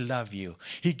that I love you.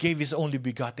 He gave His only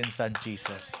begotten Son,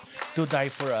 Jesus, to die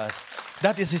for us.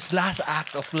 That is His last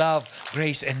act of love,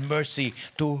 grace, and mercy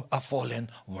to a fallen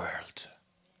world.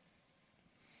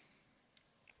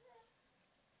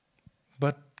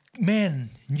 But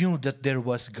men knew that there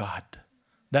was God,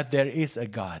 that there is a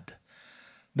God.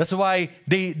 That's why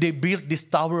they built this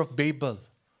Tower of Babel.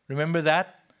 Remember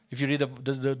that? If you read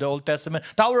the Old Testament,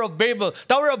 Tower of Babel.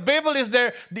 Tower of Babel is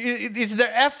their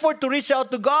effort to reach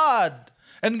out to God.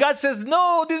 And God says,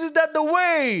 no, this is not the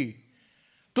way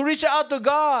to reach out to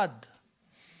God.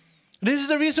 This is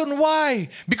the reason why.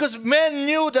 Because men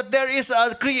knew that there is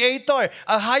a creator,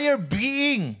 a higher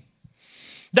being.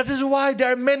 That is why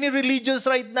there are many religions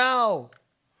right now.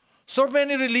 So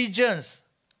many religions.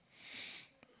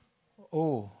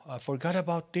 Oh, I forgot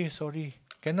about this. Sorry.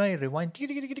 Can I rewind?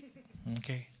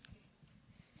 Okay.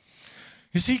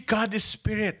 You see, God is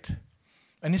spirit.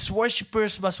 And His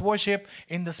worshippers must worship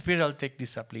in the spirit. I'll take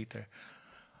this up later.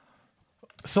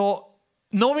 So,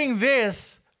 knowing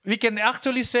this, we can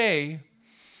actually say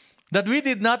that we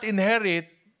did not inherit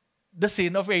the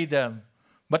sin of Adam.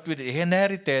 But we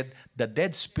inherited the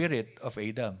dead spirit of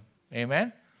Adam.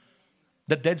 Amen?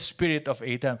 The dead spirit of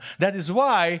Adam. That is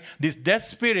why this dead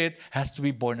spirit has to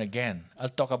be born again. I'll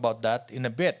talk about that in a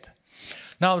bit.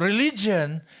 Now,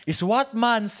 religion is what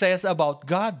man says about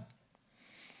God.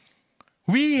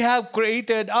 We have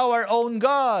created our own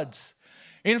gods.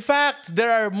 In fact,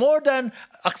 there are more than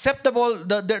acceptable.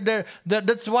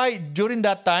 That's why during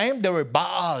that time, there were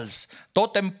Baals,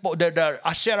 there are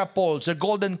Asherah poles, a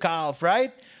golden calf,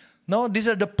 right? No, these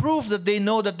are the proof that they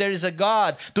know that there is a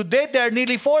God. Today, there are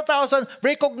nearly 4,000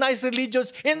 recognized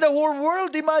religions in the whole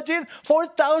world. Imagine,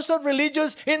 4,000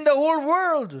 religions in the whole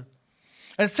world.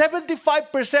 And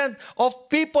 75% of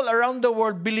people around the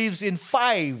world believes in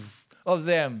 5 of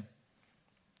them.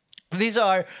 These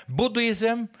are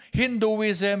Buddhism,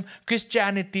 Hinduism,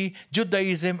 Christianity,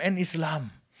 Judaism, and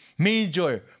Islam.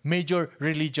 Major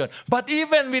religion. But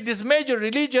even with this major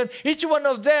religion, each one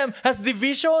of them has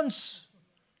divisions.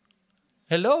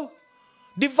 Hello?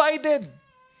 Divided.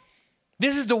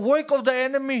 This is the work of the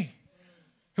enemy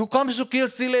who comes to kill,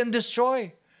 steal, and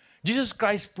destroy. Jesus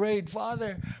Christ prayed,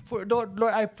 Father, Lord,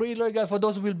 I pray, Lord God, for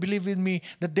those who will believe in me,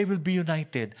 that they will be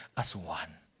united as one.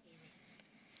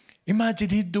 Imagine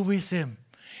Hinduism.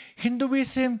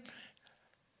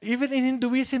 Even in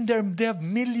Hinduism, they have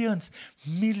millions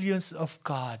of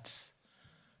gods.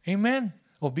 Amen?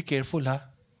 Oh, be careful, ha?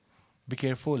 Be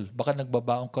careful. Baka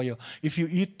nagbabaon kayo. If you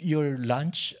eat your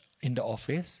lunch in the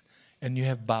office and you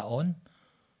have baon,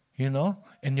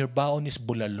 and your baon is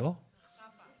bulalo,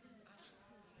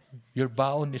 your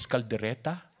baon is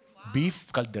caldereta,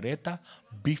 beef caldereta,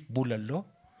 beef bulalo.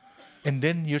 And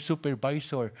then your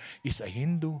supervisor is a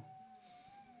Hindu.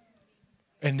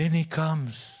 And then he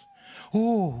comes.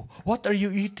 Oh, what are you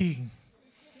eating?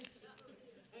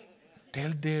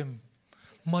 Tell them,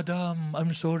 Madam,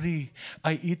 I'm sorry.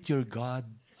 I eat your God.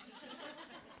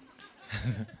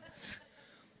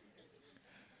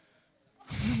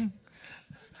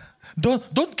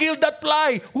 Don't kill that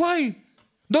fly. Why?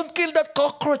 Don't kill that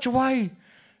cockroach. Why?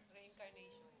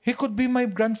 He could be my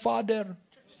grandfather.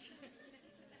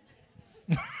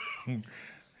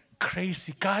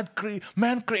 Crazy.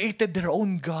 Man created their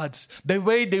own gods the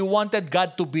way they wanted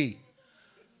God to be.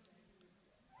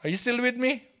 Are you still with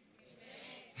me?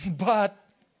 But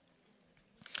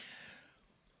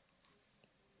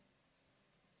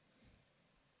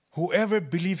whoever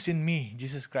believes in me,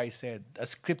 Jesus Christ said,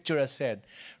 as Scripture has said,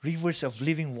 rivers of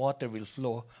living water will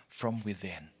flow from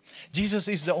within. Jesus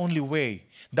is the only way.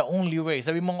 The only way.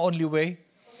 Sabi mong only way?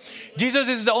 Jesus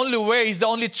is the only way. He's the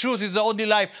only truth. He's the only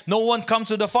life. No one comes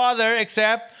to the Father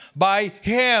except by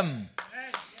Him.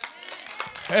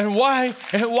 And why?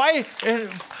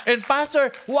 And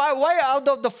Pastor, why out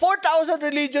of the 4,000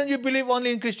 religions you believe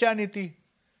only in Christianity?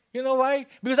 You know why?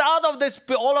 Because out of this,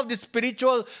 all of the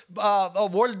spiritual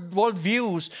world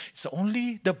views, it's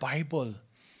only the Bible.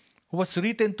 It was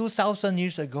written 2,000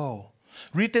 years ago.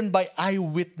 Written by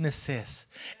eyewitnesses.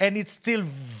 And it's still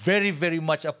very, very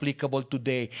much applicable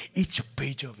today. Each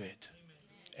page of it.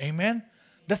 Amen?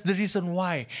 That's the reason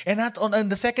why. And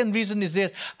the second reason is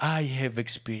this. I have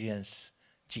experienced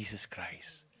Jesus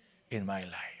Christ in my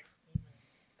life.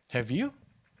 Have you?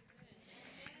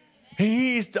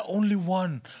 He is the only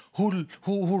one who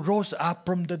rose up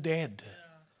from the dead.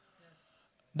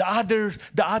 The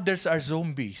others are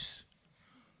zombies.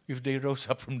 If they rose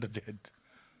up from the dead.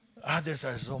 Others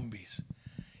are zombies.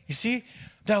 You see?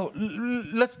 Now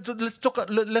let's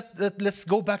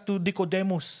go back to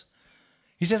Nicodemus.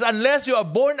 He says, unless you are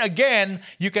born again,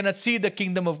 you cannot see the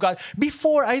kingdom of God.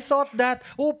 Before, I thought that,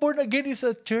 born again is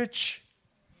a church.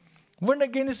 Born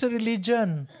again is a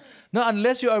religion. No,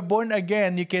 unless you are born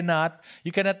again, you cannot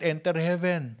enter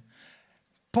heaven.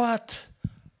 But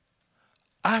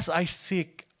as I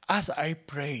seek, as I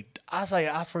prayed, as I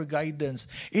asked for guidance,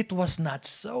 it was not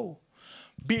so.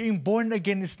 Being born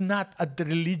again is not a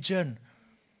religion.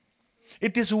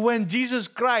 It is when Jesus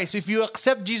Christ, if you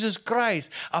accept Jesus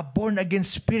Christ, a born-again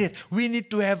spirit, we need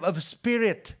to have a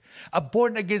spirit, a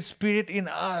born-again spirit in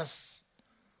us,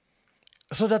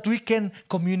 so that we can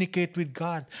communicate with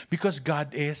God, because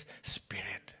God is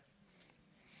spirit.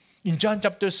 In John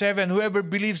chapter 7, whoever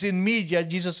believes in me,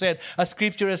 Jesus said, as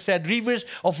Scripture has said, rivers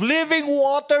of living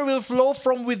water will flow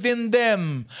from within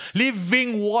them.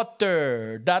 Living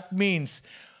water, that means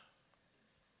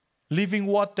living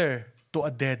water to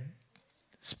a dead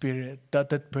spirit,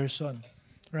 that person,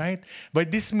 right?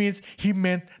 But this means he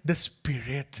meant the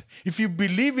Spirit. If you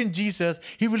believe in Jesus,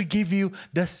 He will give you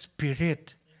the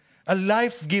Spirit, a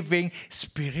life-giving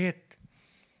Spirit,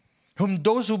 whom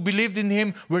those who believed in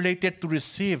Him were related to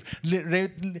receive.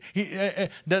 The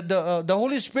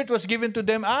Holy Spirit was given to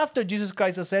them after Jesus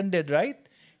Christ ascended, right?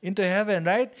 Into heaven,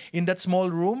 right? In that small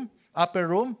room, upper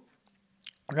room,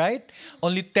 right?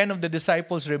 Only 10 of the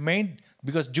disciples remained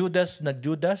because Judas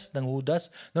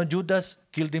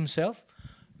killed himself.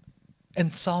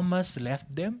 And Thomas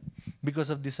left them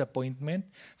because of disappointment.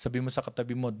 Sabi mo sa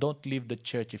katabi mo, don't leave the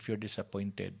church if you're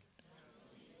disappointed.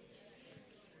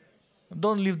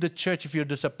 Don't leave the church if you're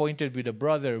disappointed with a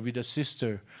brother, with a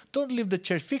sister. Don't leave the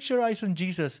church. Fix your eyes on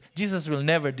Jesus. Jesus will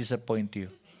never disappoint you.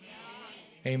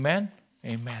 Amen?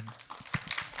 Amen.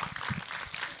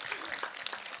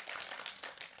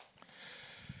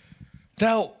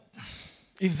 Now,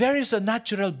 if there is a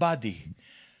natural body,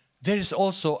 there is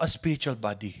also a spiritual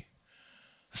body.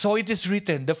 So it is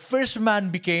written, the first man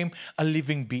became a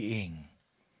living being.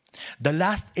 The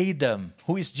last Adam,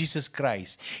 who is Jesus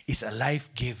Christ, is a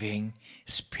life-giving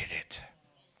spirit.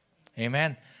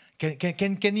 Amen.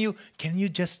 Can you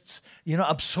just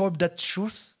absorb that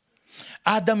truth?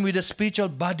 Adam with a spiritual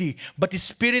body, but his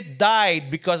spirit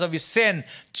died because of his sin.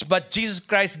 But Jesus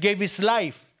Christ gave His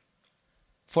life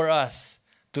for us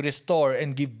to restore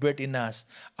and give birth in us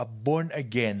a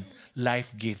born-again,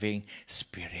 life-giving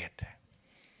spirit.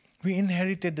 We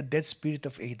inherited the dead spirit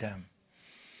of Adam,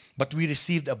 but we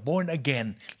received a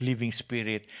born-again, living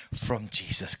spirit from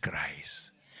Jesus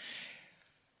Christ.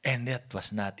 And that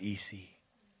was not easy.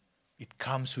 It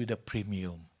comes with a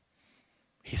premium,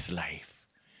 His life.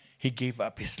 He gave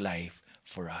up His life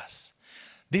for us.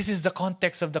 This is the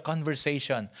context of the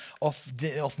conversation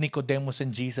of Nicodemus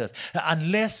and Jesus.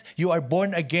 Unless you are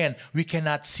born again, we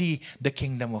cannot see the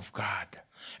kingdom of God.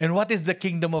 And what is the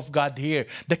kingdom of God here?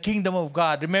 The kingdom of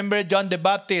God. Remember John the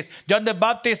Baptist. John the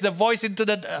Baptist, the voice in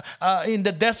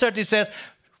the desert, he says,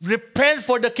 repent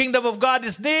for the kingdom of God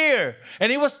is near.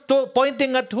 And he was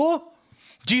pointing at who?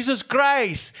 Jesus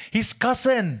Christ, his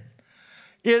cousin.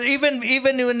 Even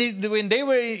when they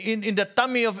were in the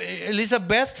tummy of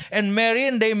Elizabeth and Mary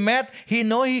and they met,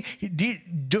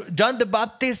 John the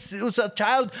Baptist, who was a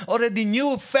child, already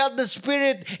felt the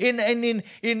Spirit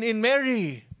in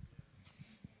Mary.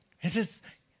 He says,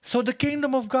 so the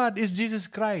kingdom of God is Jesus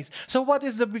Christ. So what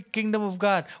is the kingdom of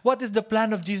God? What is the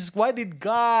plan of Jesus? Why did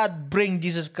God bring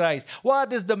Jesus Christ?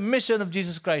 What is the mission of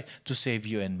Jesus Christ? To save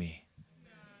you and me.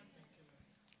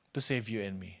 To save you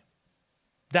and me.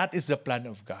 That is the plan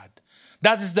of God.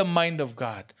 That is the mind of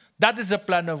God. That is the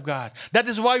plan of God. That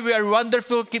is why we are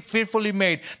wonderful, fearfully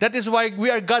made. That is why we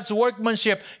are God's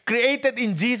workmanship, created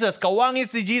in Jesus. Kawangis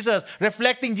si Jesus,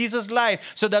 reflecting Jesus'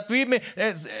 life, so that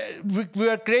we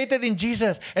are created in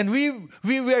Jesus, and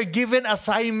we are given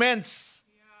assignments.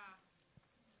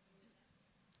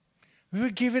 We were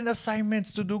given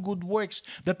assignments to do good works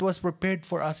that was prepared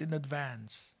for us in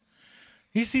advance.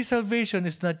 You see, salvation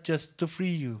is not just to free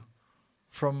you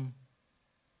from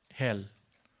hell.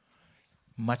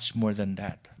 Much more than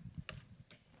that.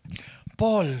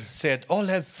 Paul said, all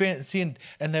have sinned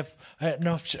and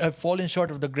have fallen short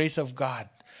of the grace of God.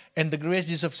 And the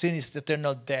wages of sin is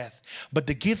eternal death. But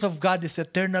the gift of God is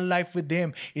eternal life with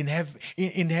Him in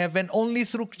heaven only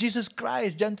through Jesus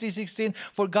Christ. John 3:16,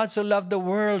 for God so loved the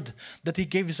world that He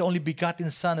gave His only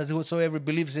begotten Son, that whosoever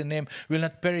believes in Him will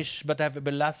not perish but have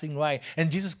everlasting life.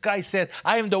 And Jesus Christ said,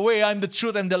 I am the way, I am the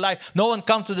truth, and the life. No one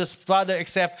comes to the Father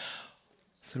except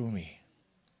through me.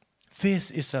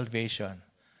 This is salvation.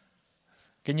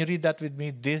 Can you read that with me?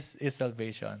 This is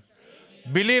salvation.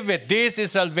 Believe it. This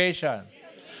is salvation.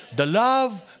 The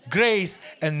love, grace,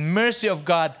 and mercy of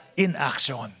God in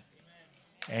action.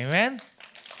 Amen?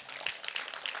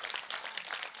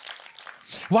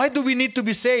 Why do we need to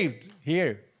be saved?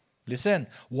 Here, listen.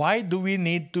 Why do we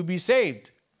need to be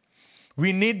saved?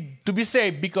 We need to be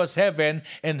saved because heaven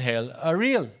and hell are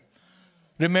real.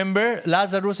 Remember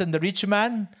Lazarus and the rich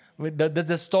man?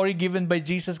 The story given by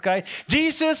Jesus Christ.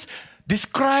 Jesus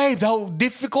described how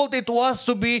difficult it was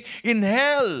to be in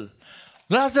hell.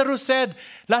 Lazarus said,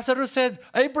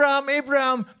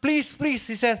 Abraham, please.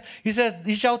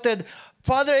 He shouted,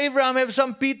 Father Abraham, have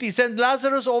some pity. Send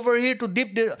Lazarus over here to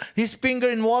dip his finger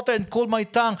in water and cool my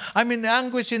tongue. I'm in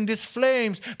anguish in these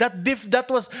flames. That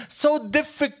was so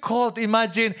difficult.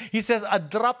 Imagine, he says, a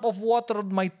drop of water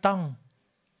on my tongue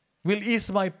will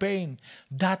ease my pain.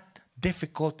 That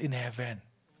difficult in heaven.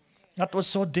 That was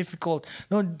so difficult.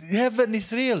 No, heaven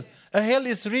is real. Hell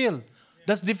is real.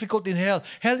 That's difficult in hell.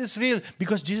 Hell is real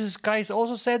because Jesus Christ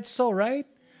also said so, right?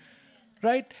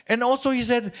 Right? And also he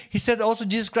said also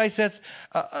Jesus Christ says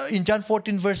in John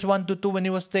 14 verse 1 to 2 when he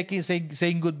was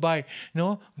saying goodbye.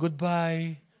 No,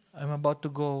 goodbye. I'm about to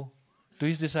go to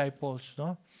his disciples.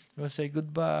 No, he will say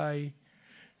goodbye.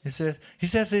 He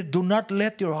says, do not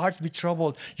let your hearts be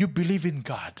troubled. You believe in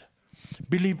God.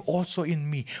 Believe also in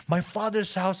me. My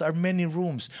Father's house are many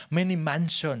rooms, many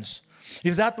mansions.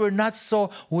 If that were not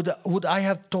so, would I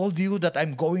have told you that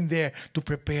I'm going there to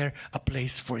prepare a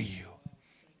place for you?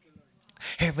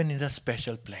 Heaven is a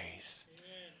special place.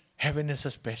 Heaven is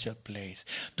a special place.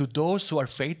 To those who are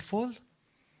faithful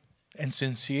and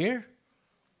sincere,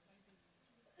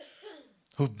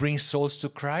 who bring souls to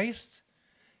Christ,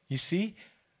 you see,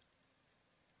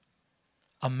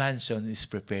 a mansion is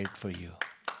prepared for you.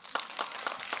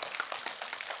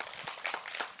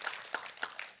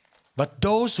 But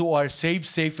those who are saved,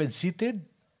 safe, and seated,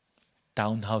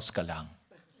 townhouse ka lang.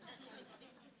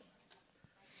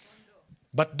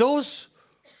 But those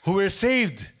who were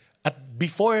saved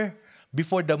before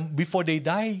they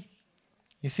die,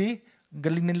 you see,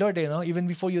 galing ni Lord, no? Even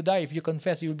before you die, if you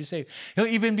confess, you will be saved. You know,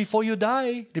 even before you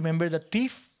die, remember the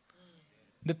thief?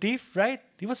 The thief, right?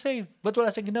 He was saved, but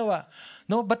wala siyang ginawa.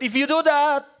 No, but if you do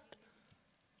that,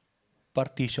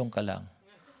 partition ka lang.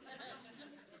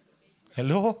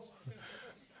 Hello?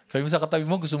 Sabi mo sa katabi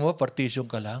mo, gusto mo, partition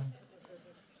ka lang.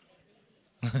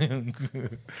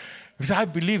 Because I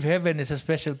believe heaven is a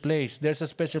special place. There's a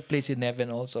special place in heaven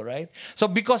also, right? So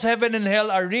because heaven and hell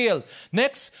are real.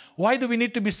 Next, why do we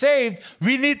need to be saved?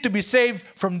 We need to be saved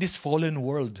from this fallen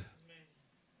world.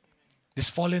 This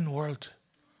fallen world.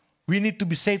 We need to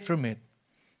be saved from it.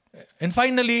 And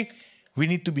finally, we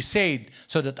need to be saved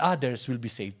so that others will be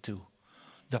saved too.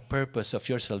 The purpose of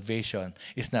your salvation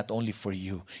is not only for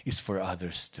you, it's for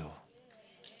others too.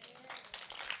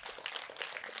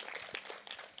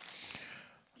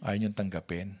 Ayaw niyong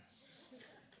tanggapin.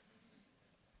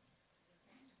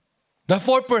 The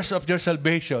purpose of your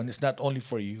salvation is not only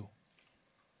for you.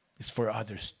 It's for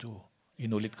others too.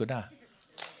 Inulit ko na.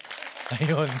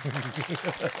 Ayun.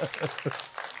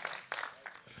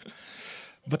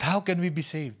 But how can we be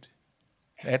saved?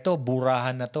 Ito,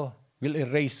 burahan na to. We'll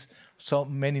erase so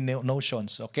many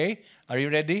notions. Okay? Are you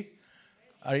ready?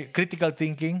 Critical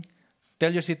thinking.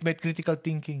 Tell your seatmate, critical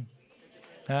thinking.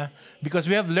 Huh? Because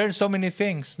we have learned so many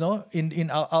things, no?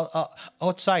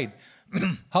 Outside.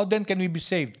 How then can we be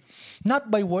saved?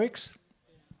 Not by works.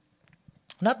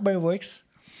 Not by works.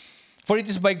 For it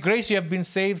is by grace you have been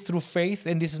saved through faith,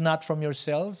 and this is not from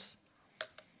yourselves.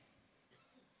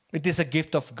 It is a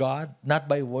gift of God, not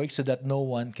by works, so that no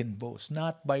one can boast.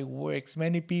 Not by works.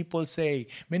 Many people think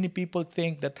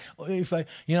that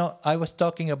I was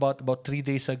talking about 3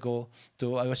 days ago.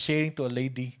 I was sharing to a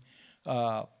lady.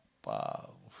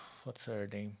 What's her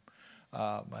name?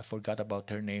 I forgot about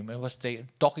her name. I was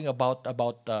talking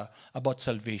about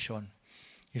salvation.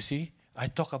 You see, I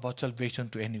talk about salvation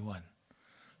to anyone.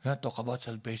 I talk about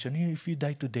salvation. If you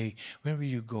die today, where will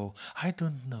you go? I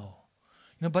don't know.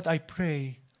 But I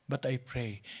pray.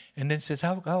 And then says,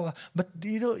 how? But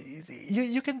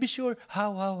you can be sure.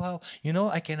 How?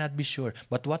 I cannot be sure.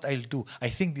 But what I'll do, I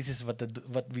think this is what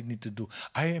we need to do.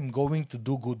 I am going to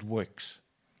do good works.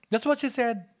 That's what she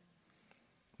said.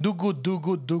 Do good.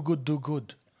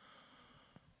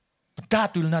 But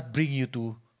that will not bring you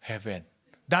to heaven.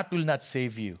 That will not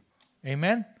save you.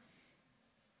 Amen?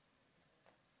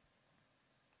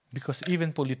 Because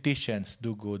even politicians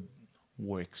do good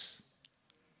works.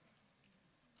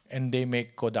 And they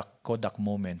make Kodak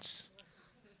moments.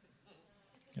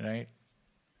 Right?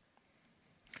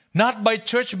 Not by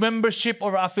church membership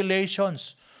or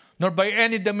affiliations, nor by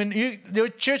any your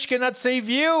church cannot save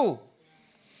you.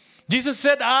 Jesus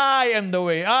said, I am the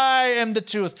way, I am the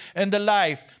truth, and the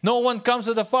life. No one comes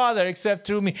to the Father except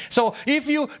through me. So if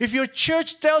your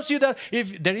church tells you that,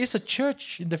 if there is a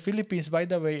church in the Philippines, by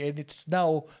the way, and it's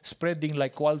now spreading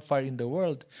like wildfire in the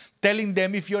world, telling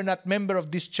them if you're not member of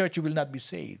this church, you will not be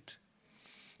saved.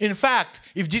 In fact,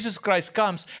 if Jesus Christ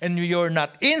comes and you're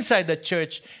not inside the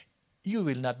church, you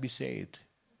will not be saved.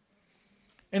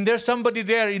 And there's somebody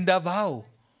there in Davao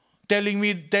telling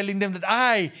them that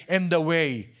I am the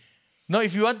way. No,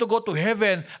 if you want to go to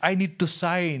heaven, I need to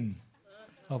sign.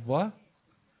 Aba?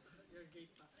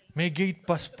 May gate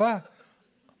pass pa.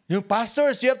 You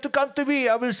pastors, you have to come to me.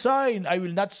 I will sign. I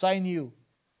will not sign you.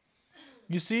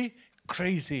 You see?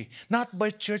 Crazy. Not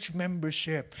by church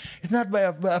membership. It's not by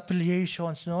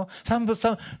affiliations. No. Some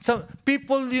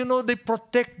people, they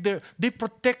protect their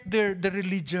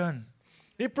religion.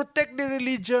 They protect their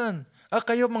religion.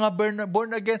 Kayo mga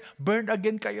born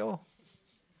again kayo.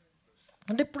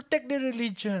 And they protect their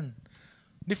religion.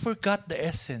 They forgot the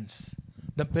essence,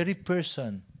 the very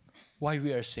person why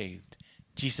we are saved.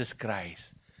 Jesus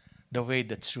Christ, the way,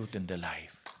 the truth, and the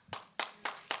life.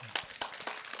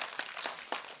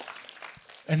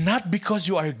 And not because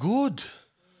you are good.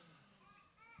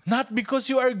 Not because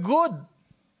you are good.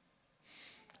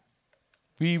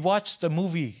 We watched a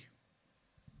movie.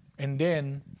 And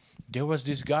then there was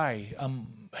this guy,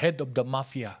 head of the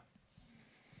mafia.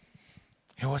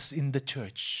 He was in the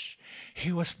church.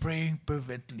 He was praying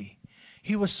fervently.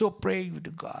 He was so praying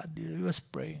with God. He was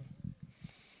praying.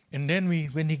 And then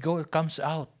when he comes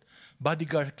out,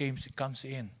 bodyguard comes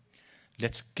in.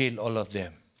 Let's kill all of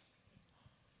them.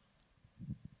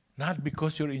 Not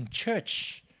because you're in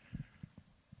church,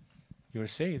 you're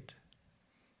saved.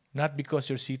 Not because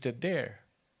you're seated there,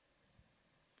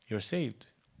 you're saved.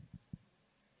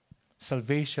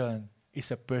 Salvation is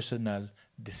a personal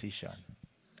decision.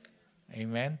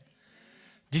 Amen?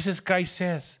 Jesus Christ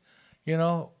says,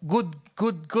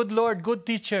 good Lord, good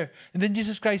teacher. And then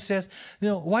Jesus Christ says,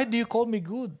 why do you call me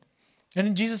good? And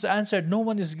then Jesus answered, no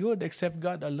one is good except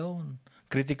God alone.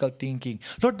 Critical thinking.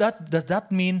 Lord, does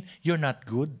that mean you're not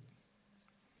good?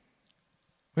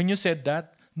 When you said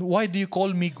that, why do you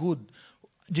call me good?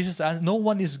 Jesus asked, no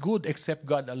one is good except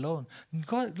God alone.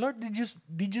 God, Lord, did you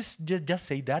just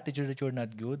say that you're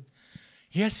not good?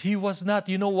 Yes, he was not.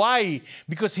 You know why?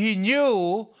 Because he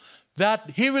knew that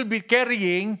he will be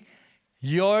carrying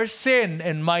your sin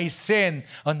and my sin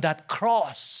on that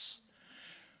cross.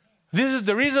 This is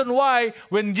the reason why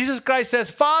when Jesus Christ says,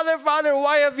 Father, Father,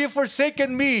 why have you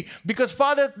forsaken me? Because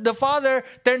the Father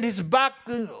turned his back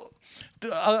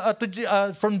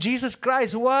from Jesus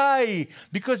Christ. Why?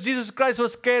 Because Jesus Christ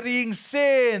was carrying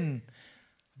sin.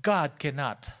 God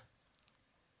cannot.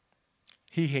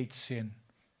 He hates sin.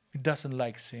 He doesn't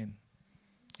like sin.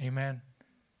 Amen.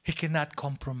 He cannot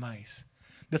compromise.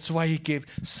 That's why he gave,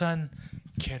 Son,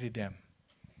 carry them.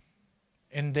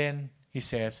 And then he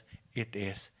says, it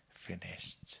is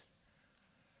finished.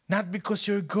 Not because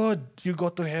you're good, you go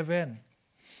to heaven.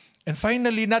 And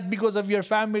finally, not because of your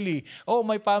family. Oh,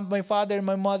 my father and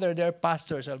my mother, they're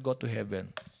pastors, I'll go to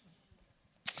heaven.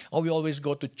 Oh, we always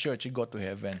go to church, you go to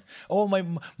heaven. Oh,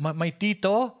 my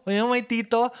tito, my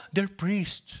tito, they're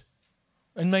priests.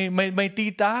 And my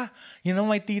tita,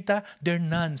 my tita, they're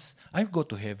nuns. I go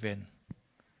to heaven.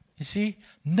 You see?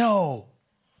 No.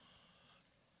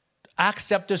 Acts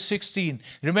chapter 16.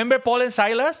 Remember Paul and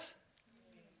Silas?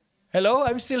 Hello?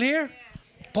 I'm still here?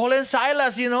 Yeah. Paul and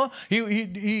Silas, they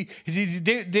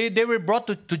were brought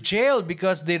to jail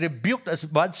because they rebuked a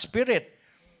bad spirit.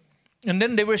 And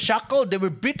then they were shackled, they were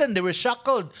beaten, they were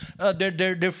shackled.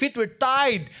 Their feet were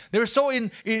tied. They were so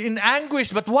in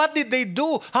anguish. But what did they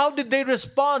do? How did they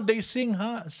respond? They sing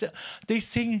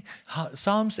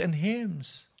psalms and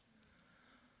hymns.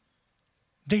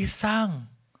 They sang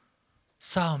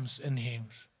psalms and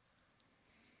hymns.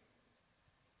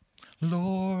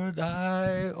 Lord,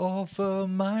 I offer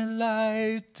my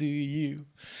life to you.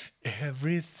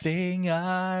 Everything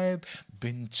I've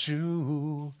been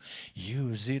through,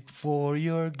 use it for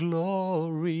your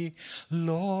glory.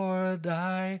 Lord,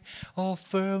 I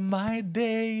offer my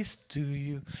days to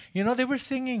you. They were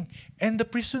singing and the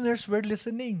prisoners were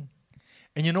listening.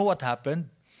 And you know what happened?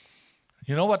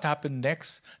 You know what happened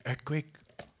next? Earthquake.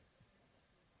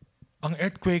 Ang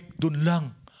earthquake, dun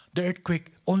lang. The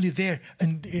earthquake only there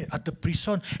and at the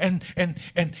prison, and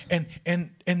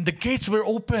the gates were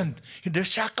opened. Their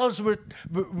shackles were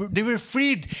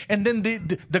freed, and then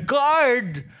the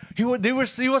guard he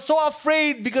was so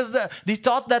afraid because they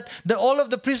thought that all of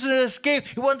the prisoners escaped.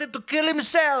 He wanted to kill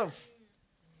himself.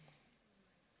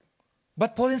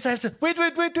 But Paul and Silas said, "Wait!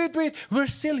 We're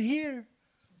still here.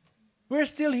 We're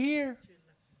still here.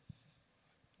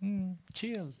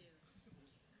 Chill.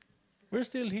 We're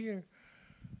still here."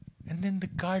 And then the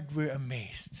guard were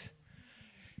amazed.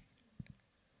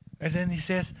 And then he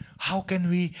says, how can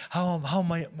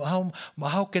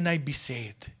I be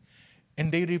saved?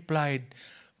 And they replied,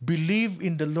 believe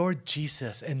in the Lord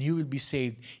Jesus and you will be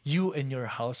saved, you and your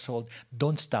household.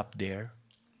 Don't stop there.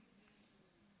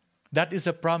 That is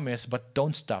a promise, but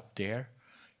don't stop there.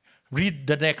 Read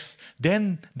the next.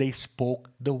 Then they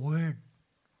spoke the word.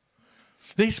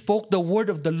 They spoke the word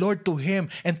of the Lord to him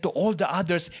and to all the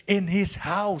others in his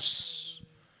house.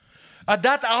 At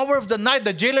that hour of the night,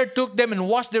 the jailer took them and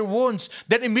washed their wounds.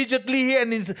 Then immediately he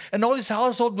and all his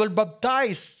household were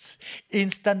baptized.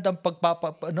 Instant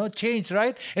ang change,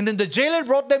 right? And then the jailer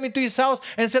brought them into his house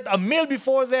and set a meal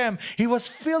before them. He was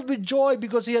filled with joy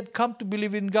because he had come to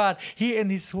believe in God, he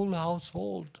and his whole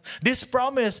household. This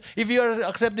promise, if you are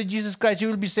accepted Jesus Christ, you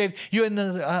will be saved. You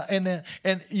and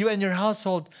you and your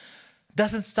household.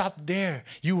 Doesn't stop there.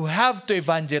 You have to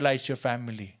evangelize your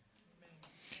family.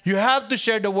 You have to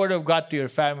share the word of God to your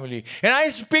family. And I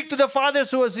speak to the fathers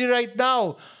who are here right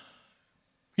now.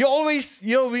 You always,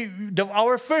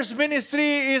 our first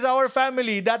ministry is our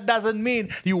family. That doesn't mean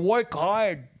you work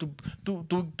hard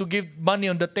to give money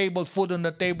on the table, food on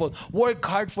the table. Work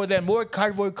hard for them. Work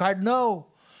hard. No.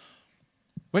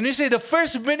 When we say the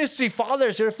first ministry,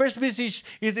 fathers, your first ministry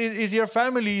is your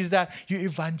family, is that you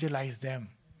evangelize them.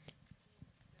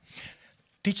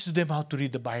 Teach them how to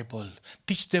read the Bible.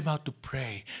 Teach them how to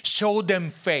pray. Show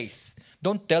them faith.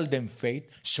 Don't tell them faith.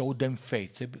 Show them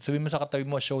faith. Sabi mo sa katabi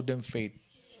mo, show them faith.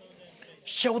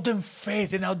 Show them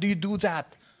faith. And how do you do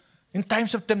that? In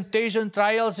times of temptation,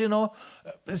 trials,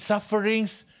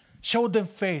 sufferings, show them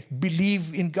faith.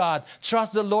 Believe in God.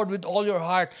 Trust the Lord with all your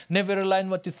heart. Never rely on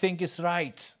what you think is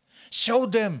right. Show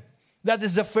them. That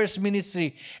is the first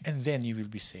ministry. And then you will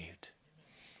be saved.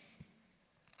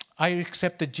 I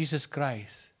accepted Jesus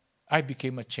Christ. I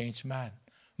became a changed man.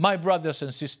 My brothers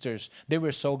and sisters, they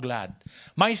were so glad.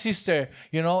 My sister,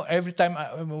 every time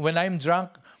when I'm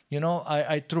drunk,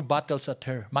 I threw bottles at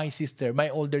her. My sister, my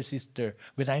older sister,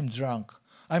 when I'm drunk,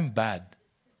 I'm bad.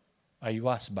 I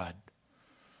was bad.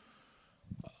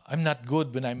 I'm not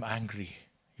good when I'm angry.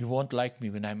 You won't like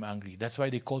me when I'm angry. That's why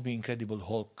they called me Incredible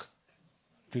Hulk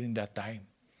during that time.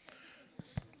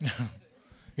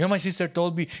 My sister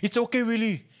told me, it's okay,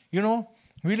 Willy.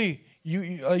 Willy,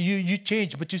 you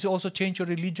change, but you also change your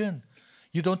religion.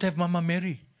 You don't have Mama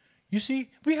Mary. You see,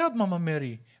 we have Mama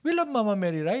Mary. We love Mama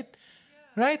Mary, right?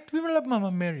 Yeah. Right? We love Mama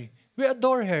Mary. We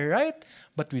adore her, right?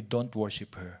 But we don't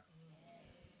worship her.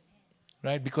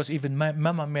 Right? Because even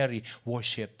Mama Mary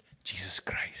worshipped Jesus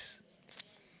Christ.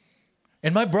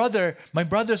 And my brother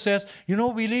says,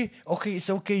 Willy, okay, it's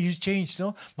okay, you changed,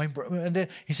 no? And then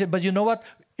he said, but you know what?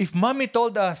 If Mommy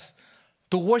told us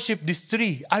to worship this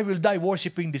tree, I will die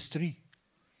worshiping this tree.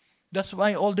 That's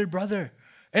my older brother.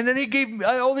 And then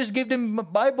I always gave them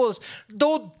Bibles.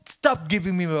 Don't stop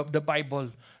giving me the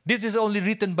Bible. This is only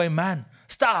written by man.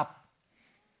 Stop.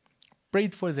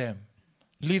 Prayed for them.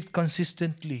 Lived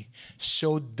consistently.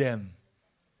 Showed them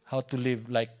how to live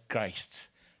like Christ.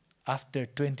 After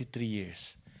 23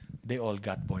 years, they all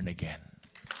got born again.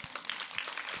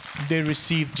 They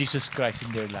received Jesus Christ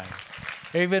in their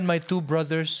life. Even my 2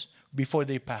 brothers, before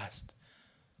they passed,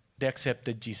 they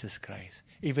accepted Jesus Christ.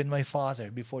 Even my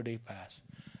father, before they passed,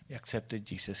 he accepted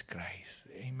Jesus Christ.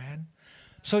 Amen?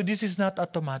 So this is not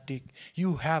automatic.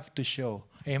 You have to show.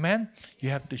 Amen? You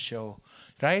have to show.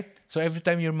 Right? So every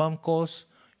time your mom calls,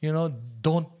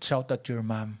 don't shout at your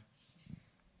mom.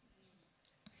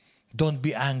 Don't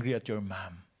be angry at your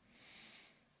mom.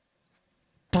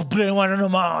 Problema na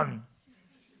naman.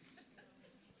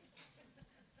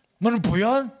 Ano po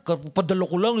yan? Padala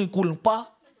ko lang, kulang pa.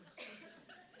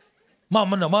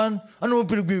 Mama naman, ano mo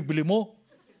pinagbibili mo?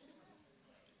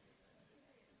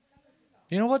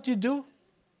 You know what you do?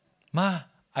 Ma,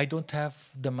 I don't have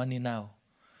the money now.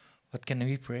 What can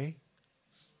we pray?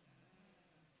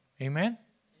 Amen?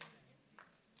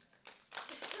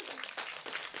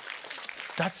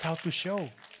 That's how to show.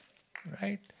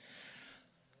 Right?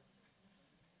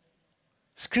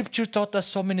 Scripture taught us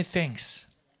so many things.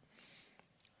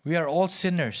 We are all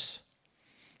sinners.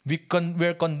 We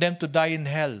are condemned to die in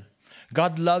hell.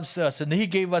 God loves us and He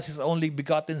gave us His only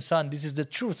begotten Son. This is the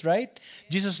truth, right?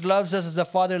 Jesus loves us as the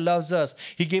Father loves us.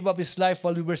 He gave up His life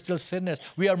while we were still sinners.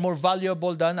 We are more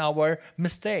valuable than our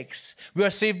mistakes. We are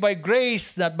saved by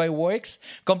grace, not by works.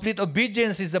 Complete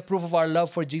obedience is the proof of our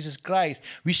love for Jesus Christ.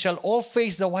 We shall all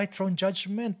face the white throne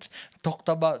judgment.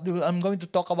 I'm going to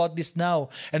talk about this now.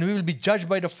 And we will be judged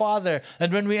by the Father.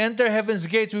 And when we enter heaven's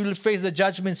gate, we will face the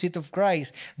judgment seat of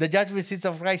Christ. The judgment seat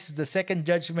of Christ is the second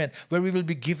judgment where we will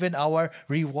be given our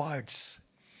rewards.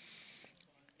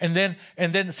 And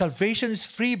then salvation is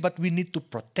free, but we need to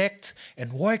protect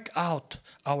and work out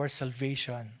our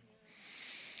salvation.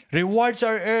 Rewards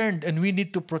are earned, and we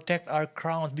need to protect our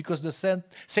crowns because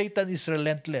Satan is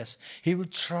relentless. He will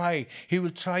try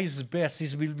his best.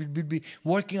 He will be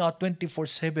working out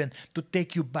 24/7 to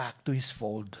take you back to his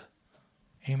fold.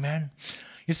 Amen?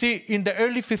 You see, in the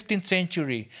early 15th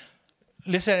century,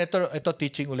 listen, ito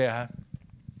teaching uli ha.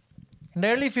 In the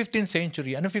early 15th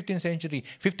century, 15th century?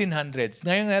 1500s.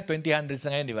 Ngayon 2000s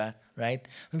na ngayon, di ba? Right?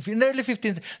 In the early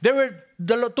 15th, there were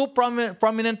the 2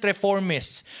 prominent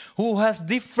reformists who has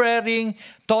differing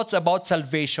thoughts about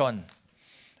salvation.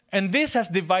 And this has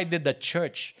divided the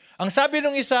church. Ang sabi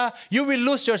ng isa, you will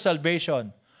lose your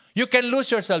salvation. You can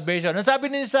lose your salvation. Ang sabi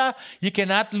ng isa, you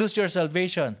cannot lose your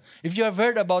salvation. If you have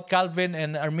heard about Calvin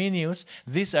and Arminius,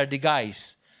 these are the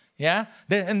guys. Yeah?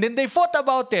 And then they fought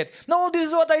about it. No, this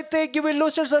is what I take. You will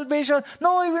lose your salvation.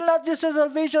 No, you will not lose your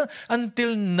salvation.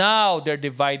 Until now, they're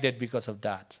divided because of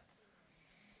that.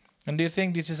 And do you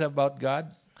think this is about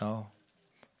God? No.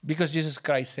 Because Jesus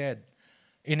Christ said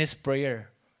in His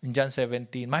prayer in John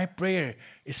 17, my prayer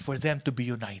is for them to be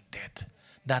united,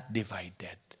 not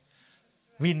divided.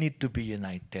 We need to be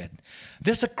united.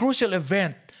 There's a crucial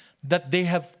event that they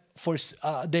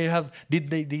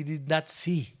did not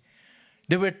see.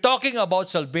 They were talking about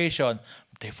salvation.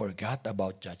 They forgot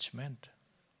about judgment.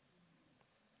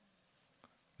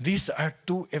 These are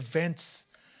 2 events.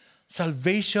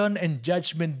 Salvation and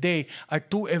Judgment Day are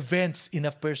 2 events in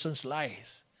a person's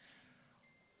life.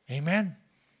 Amen?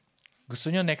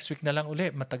 Gusto nyo next week na lang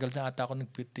uli? Matagal na ata ako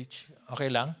nag-teach. Okay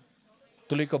lang?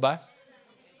 Tuloy ko ba?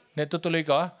 Natutuloy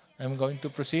ko? I'm going to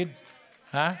proceed.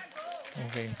 Ha?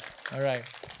 Okay. All right.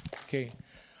 Okay.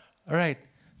 All right.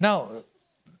 Now,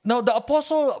 the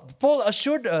Apostle Paul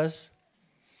assured us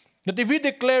that if we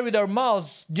declare with our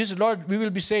mouths, Jesus Lord, we will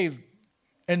be saved.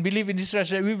 And believe in this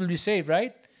resurrection, we will be saved,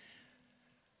 right?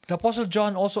 The Apostle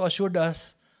John also assured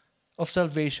us of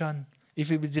salvation if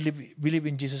we believe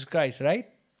in Jesus Christ, right?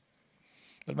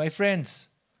 But my friends,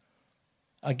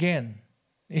 again,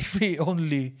 if we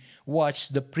only watch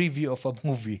the preview of a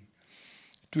movie,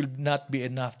 it will not be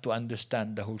enough to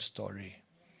understand the whole story.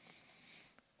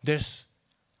 There's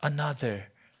another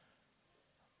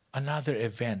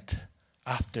event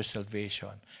after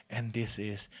salvation, and this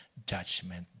is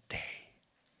Judgment Day.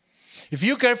 If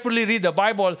you carefully read the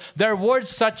Bible, there are words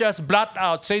such as blot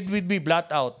out. Say it with me,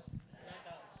 blot out.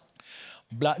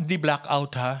 Di black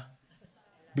out, ha?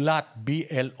 Blot,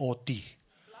 B-L-O-T.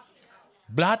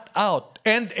 Blot out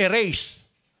and erase.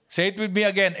 Say it with me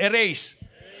again, erase.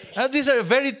 These are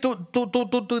very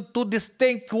two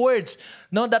distinct words,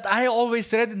 no, that I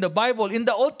always read in the Bible. In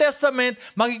the Old Testament,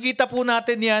 makikita po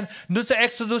natin yan dun sa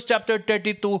Exodus chapter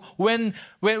 32 when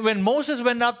Moses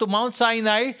went out to Mount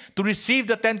Sinai to receive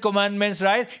the Ten Commandments,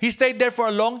 right? He stayed there for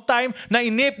a long time.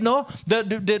 Nainip, no?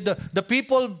 The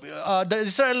people, the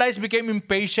Israelites became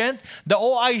impatient. The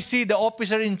OIC, the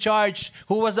officer in charge,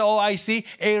 who was the OIC?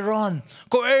 Aaron.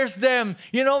 Coerced them.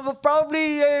 You know,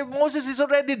 probably Moses is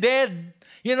already dead.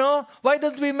 You know, why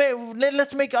don't we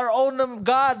let's make our own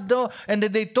God, no? And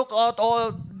then they took out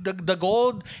all the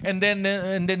gold and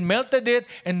then melted it,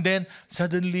 and then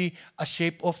suddenly a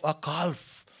shape of a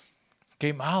calf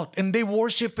came out, and they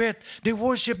worship it. They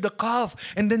worship the calf,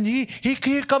 and then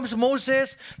here comes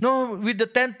Moses, no, with the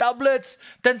 10 tablets,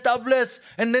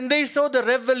 and then they saw the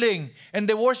reveling and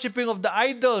the worshiping of the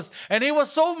idols, and he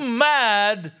was so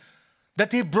mad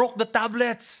that he broke the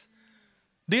tablets.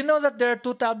 Do you know that there are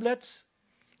 2 tablets?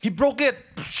 He broke it.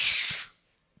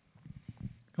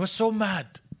 He was so mad.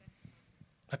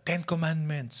 The 10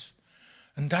 Commandments.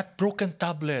 And that broken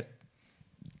tablet,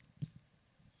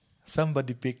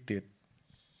 somebody picked it.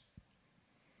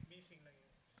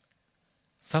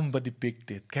 Somebody picked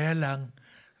it. Kaya lang,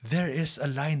 there is a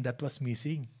line that was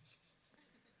missing.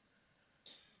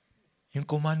 Yung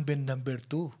commandment number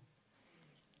 2.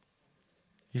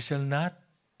 You shall not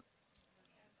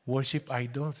worship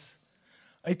idols.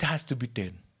 It has to be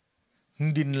 10.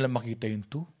 Hindi nila makita yung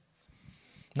 2.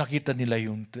 Nakita nila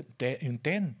yung 10.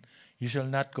 You shall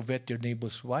not covet your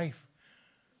neighbor's wife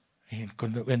and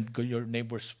your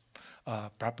neighbor's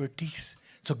properties.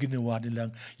 So ginawa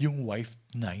nilang yung wife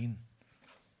 9.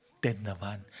 10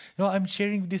 naman. No, I'm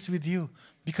sharing this with you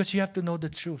because you have to know the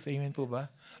truth. Amen po ba?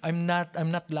 I'm not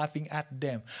laughing at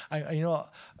them.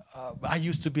 I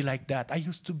used to be like that. I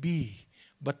used to be.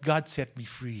 But God set me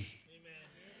free.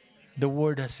 The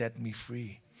word has set me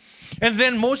free. And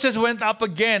then Moses went up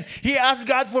again. He asked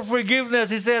God for forgiveness.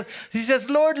 He says,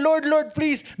 Lord,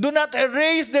 please do not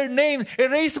erase their name.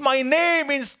 Erase my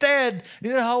name instead.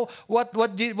 You know what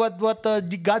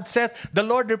God says? The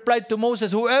Lord replied to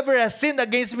Moses, whoever has sinned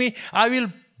against me, I will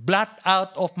blot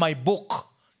out of my book.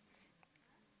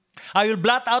 I will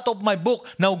blot out of my book.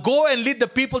 Now go and lead the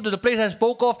people to the place I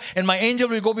spoke of, and my angel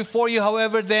will go before you.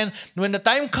 However, when the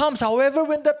time comes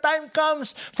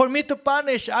for me to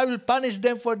punish, I will punish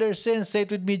them for their sins. Say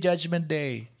it with me, Judgment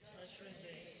Day.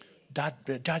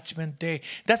 That Judgment Day.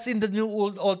 That's in the New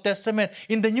Old Testament.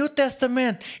 In the New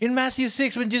Testament, in Matthew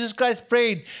 6, when Jesus Christ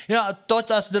prayed,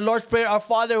 taught us the Lord's Prayer, Our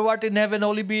Father who art in heaven,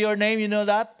 holy be your name. You know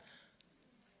that?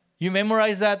 You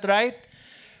memorize that, right?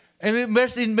 And in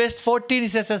verse 14, he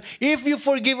says, if you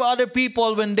forgive other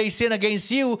people when they sin against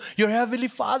you, your heavenly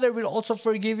Father will also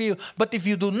forgive you. But if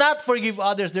you do not forgive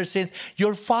others their sins,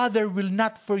 your Father will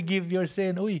not forgive your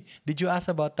sin. Uy, did you ask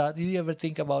about that? Did you ever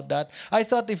think about that? I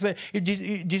thought if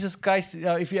Jesus Christ,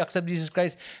 if you accept Jesus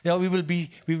Christ, we will be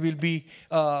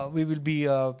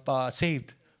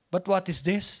saved. But what is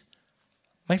this?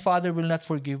 My Father will not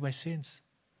forgive my sins.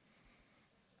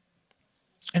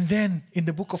 And then in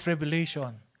the book of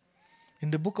Revelation,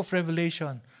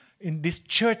 in this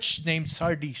church named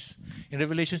Sardis, in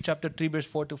Revelation chapter 3, verse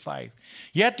 4-5.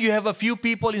 Yet you have a few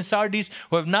people in Sardis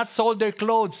who have not sold their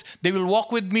clothes. They will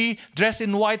walk with me dressed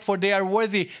in white, for they are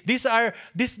worthy. These are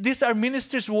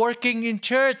ministers working in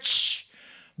church.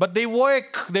 But they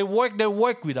work their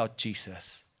work without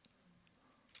Jesus.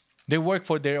 They work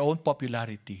for their own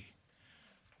popularity.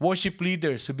 Worship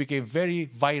leaders who became very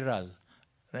viral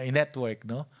in network,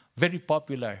 no? Very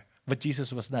popular. But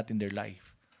Jesus was not in their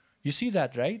life. You see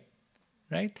that, right?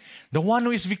 Right? The one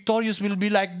who is victorious will be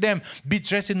like them, be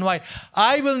dressed in white.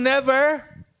 I will never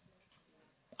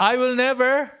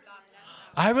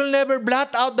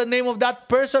blot out the name of that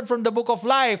person from the book of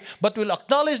life, but will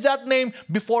acknowledge that name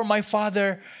before my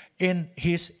Father in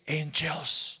His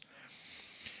angels.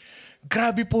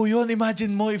 Grabe po yun.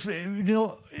 Imagine mo, if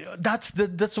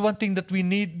that's one thing that we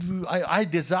need. I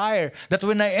desire that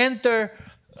when I enter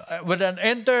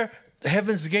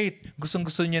Heaven's Gate,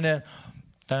 gustong-gusto niya na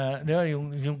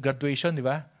yung graduation, di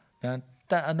ba?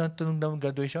 Ano itong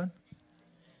graduation?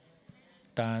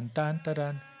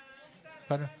 Tan-tan-taran.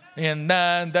 And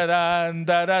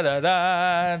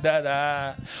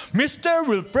Mr.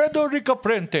 Wilfredo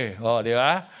Ricafrente. Oh, di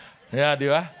ba? Yeah, di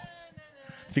ba?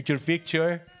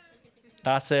 Picture.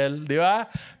 Tassel, di ba?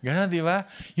 Ganun, di ba?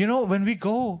 You know, when we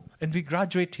go and we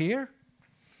graduate here,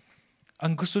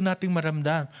 ang gusto nating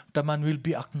maramdam, taman will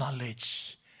be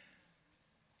acknowledged.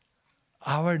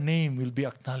 Our name will be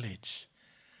acknowledged.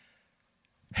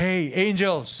 Hey,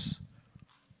 angels,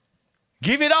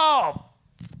 give it up!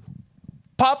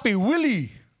 Papi Willy!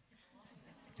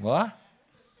 What?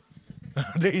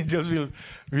 The angels will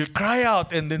cry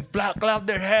out and then clap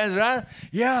their hands, right?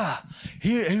 Yeah.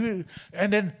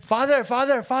 And then, Father,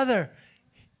 Father, Father.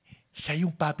 Siya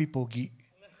yung papi pogi.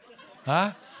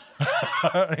 Ha?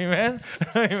 Amen?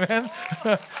 Amen?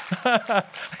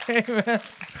 Amen?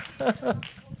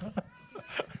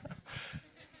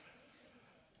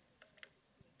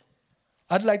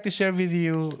 I'd like to share with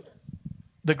you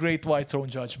the great white throne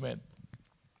judgment.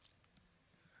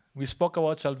 We spoke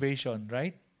about salvation,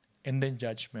 right? And then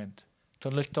judgment. So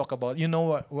let's talk about,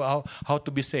 how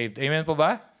to be saved. Amen po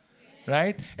ba?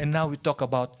 Right? And now we talk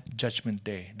about Judgment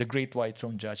Day, the great white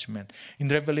throne judgment. In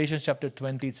Revelation chapter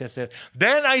 20, it says,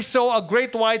 Then I saw a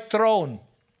great white throne,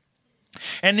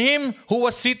 and him who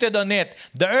was seated on it.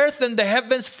 The earth and the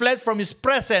heavens fled from his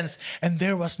presence, and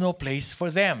there was no place for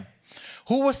them.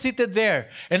 Who was seated there?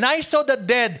 And I saw the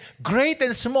dead, great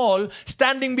and small,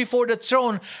 standing before the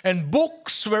throne, and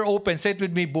books were opened. Say it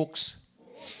with me, books.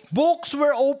 Books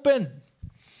were opened.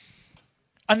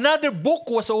 Another book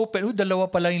was opened. Dalawa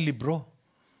pala yung libro.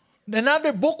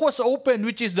 Another book was opened,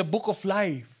 which is the book of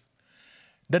life.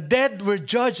 The dead were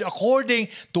judged according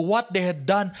to what they had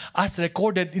done as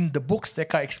recorded in the books.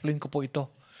 Teka, explain ko po ito.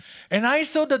 And I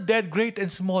saw the dead, great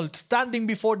and small, standing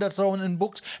before the throne, and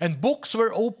books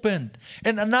were opened.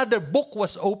 And another book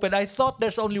was opened. I thought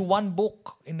there's only one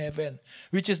book in heaven,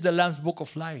 which is the Lamb's book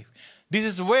of life. This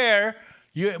is where,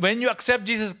 when you accept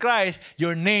Jesus Christ,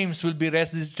 your names will be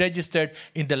registered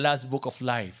in the Lamb's book of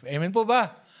life. Amen po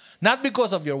ba? Not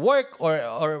because of your work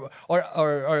or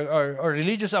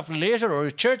religious affiliation or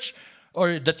church,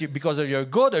 or because of your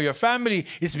good or your family.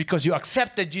 It's because you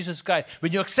accepted Jesus Christ.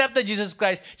 When you accepted Jesus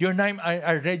Christ, your name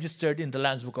are registered in the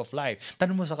Lamb's book of life.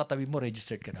 Tanong mo sa katabi mo,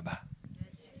 registered ka na ba?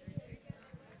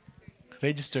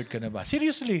 Registered ka na ba?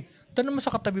 Seriously, tanong mo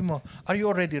sa katabi mo, are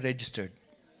you already registered?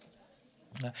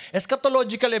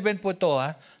 Eschatological event po ito,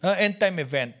 end time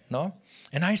event, no?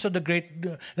 And I saw the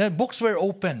books were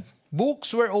open.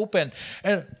 Books were open.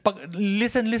 And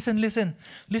listen.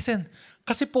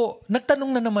 Kasi po,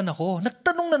 nagtanong na naman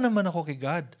ako kay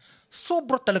God.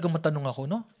 Sobra talaga matanong ako,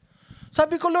 no?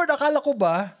 Sabi ko, Lord, akala ko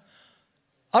ba,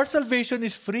 our salvation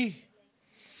is free.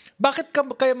 Bakit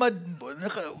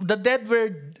the dead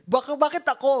were, bakit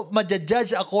ako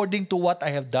ma-judge according to what I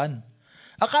have done?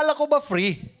 Akala ko ba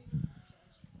free?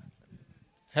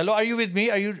 Hello, are you with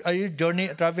me? Are you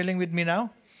traveling with me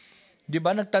now? Di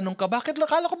ba, nagtanong ka, bakit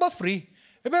akala ko ba free?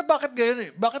 Bakit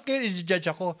kayo i-judge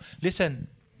ako? Listen,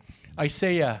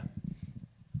 Isaiah,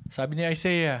 sabi ni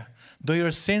Isaiah, though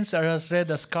your sins are as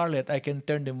red as scarlet, I can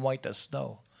turn them white as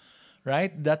snow.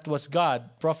 Right? That was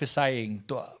God prophesying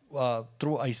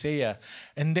through Isaiah.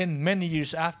 And then many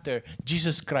years after,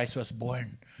 Jesus Christ was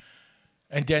born.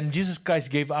 And then Jesus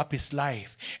Christ gave up his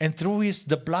life. And through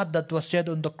the blood that was shed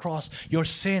on the cross, your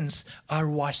sins are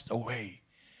washed away.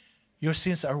 Your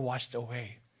sins are washed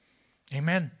away.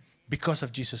 Amen. Because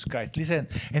of Jesus Christ. Listen.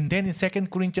 And then in 2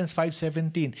 Corinthians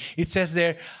 5:17, it says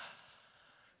there,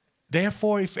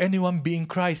 therefore, if anyone be in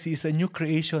Christ, he is a new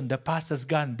creation. The past has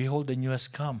gone. Behold, the new has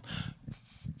come.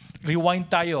 Rewind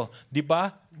tayo. Di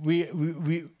ba? We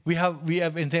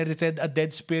have inherited a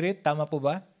dead spirit. Tama po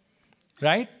ba?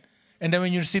 Right? And then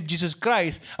when you receive Jesus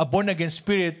Christ, a born-again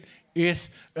spirit is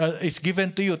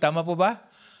given to you. Tama po ba?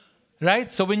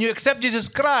 Right? So when you accept Jesus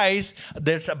Christ,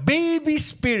 there's a baby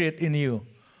spirit in you.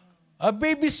 A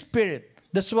baby spirit.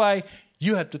 That's why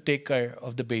you have to take care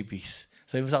of the babies.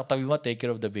 Sabi mo sa katabi mo, take care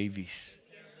of the babies.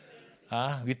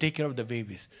 We take care of the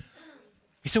babies.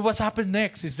 So what's happened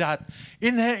next is that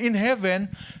in heaven,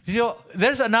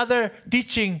 there's another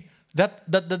teaching that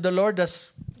the Lord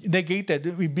has negated.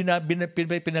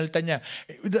 Pinalitan niya.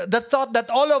 The thought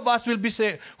that all of us will be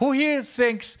saved. Who here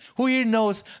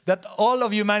knows that all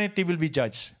of humanity will be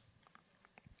judged?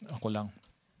 Ako lang.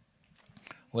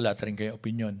 Wala ta rin kayo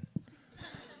opinion.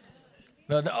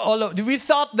 We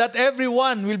thought that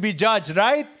everyone will be judged,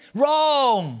 right?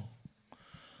 Wrong.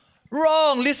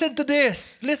 Listen to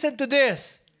this.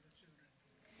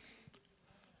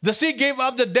 The sea gave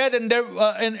up the dead and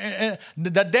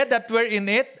the dead that were in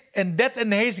it, and death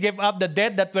and Hades gave up the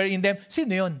dead that were in them.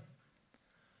 Sino yun?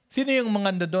 Sino yung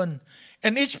mga doon?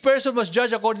 And each person was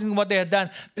judged according to what they had done.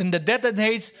 And the death and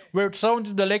Hades were thrown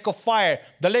to the lake of fire.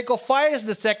 The lake of fire is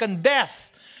the second death.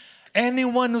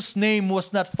 Anyone whose name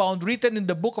was not found written in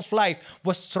the book of life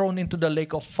was thrown into the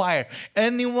lake of fire.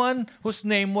 Anyone whose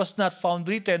name was not found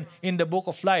written in the book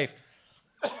of life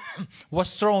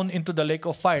was thrown into the lake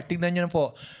of fire. Tingnan niyo na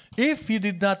po. If you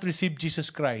did not receive Jesus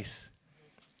Christ,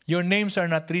 your names are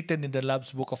not written in the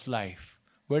Lamb's book of life.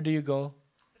 Where do you go?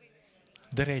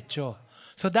 Derecho.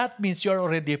 So that means you're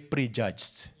already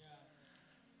prejudged.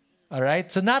 All right?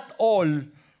 So not all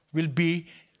will be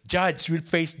judged, will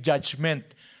face judgment.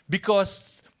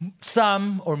 Because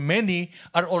some or many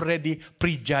are already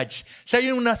prejudged. Siya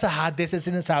yung nasa Hades at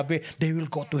sinasabi, they will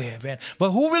go to heaven.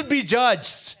 But who will be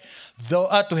judged?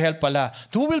 To hell pala.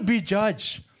 Who will be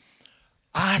judged?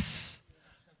 Us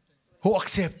who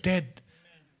accepted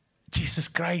Jesus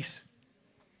Christ.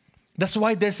 That's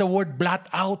why there's a word blot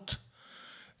out.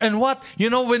 And what?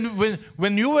 You know,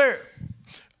 when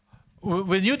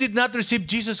you did not receive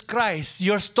Jesus Christ,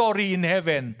 your story in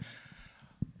heaven,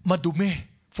 madumi,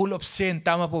 full of sin.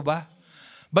 Tama po ba?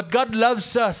 But God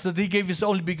loves us that He gave His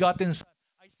only begotten Son.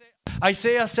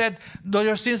 Isaiah said, though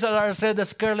your sins are as red as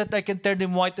scarlet, I can turn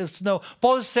them white as snow.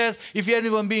 Paul says, if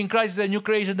anyone be in Christ, a new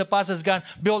creation, the past has gone,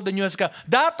 behold, the new has come.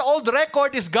 That old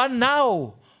record is gone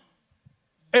now.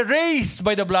 Erased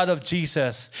by the blood of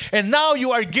Jesus. And now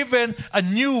you are given a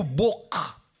new book.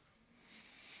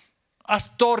 A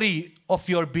story of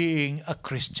your being a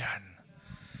Christian.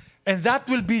 And that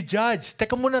will be judged.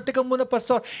 Teka muna,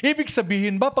 pastor. Ibig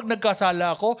sabihin ba, pag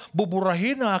nagkasala ako,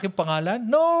 buburahin ang aking pangalan?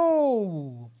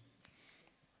 No!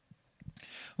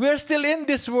 We are still in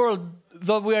this world,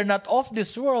 though we are not of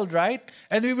this world, right?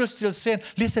 And we will still sin.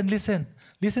 Listen.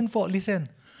 Listen.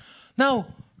 Now,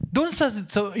 dun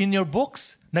in your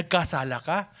books, nagkasala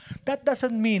ka. That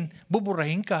doesn't mean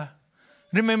buburahin ka.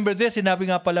 Remember this, sinabi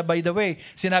nga pala, by the way,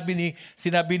 sinabi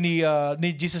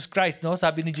ni Jesus Christ, no?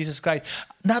 Sabi ni Jesus Christ,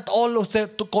 not all who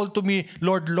call to me,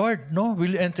 Lord, Lord, no,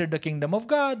 will enter the kingdom of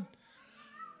God.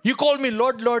 You call me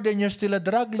Lord, Lord, and you're still a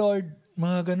drug lord.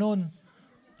 Mga ganon.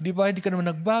 Di ba? Hindi ka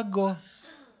naman nagbago.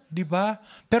 Di ba?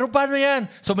 Pero paano yan?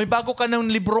 So may bago ka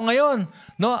ng libro ngayon.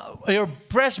 No? Your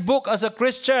fresh book as a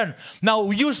Christian.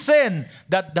 Now, you sin.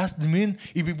 That doesn't mean,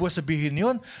 ibig mo sabihin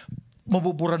yun,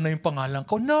 mabubura na yung pangalan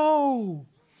ko. No!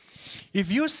 If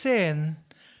you sin,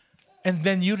 and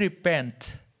then you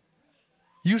repent,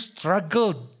 you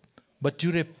struggled, but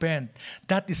you repent,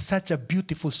 that is such a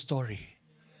beautiful story.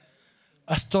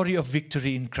 A story of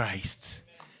victory in Christ.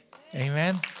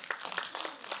 Amen?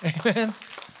 Amen?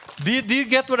 Do you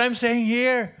get what I'm saying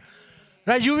here?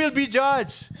 Right? You will be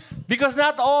judged. Because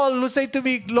not all who say to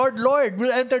me, Lord, Lord,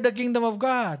 will enter the kingdom of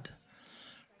God.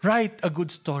 Write a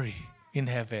good story in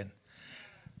heaven.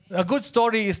 A good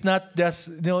story is not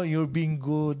just, you're being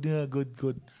good,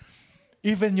 good.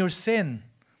 Even your sin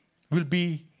will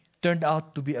be turned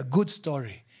out to be a good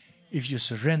story if you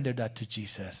surrender that to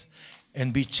Jesus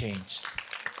and be changed.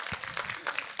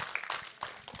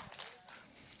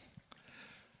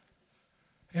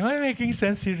 Am I making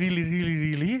sense here?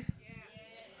 Really?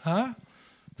 Huh?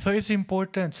 So it's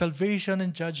important. Salvation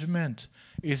and judgment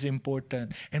is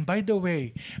important. And by the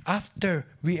way, after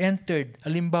we entered,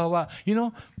 halimbawa,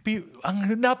 ang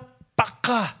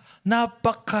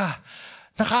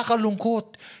nakakalungkot.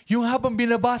 Yung habang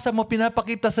binabasa mo,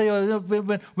 pinapakita sa'yo,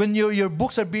 when your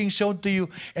books are being shown to you,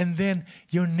 and then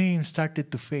your name started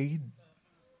to fade.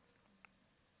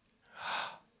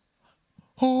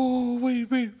 Oh, wait,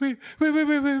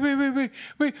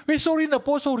 sorry na,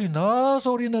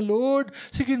 Lord.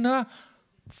 Sige na.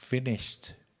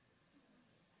 Finished.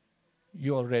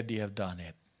 You already have done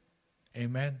it.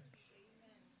 Amen?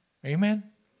 Amen?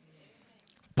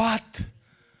 But,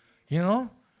 your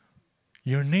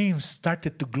name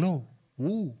started to glow.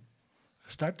 Ooh,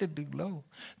 started to glow.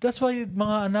 That's why,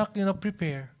 mga anak,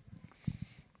 prepare.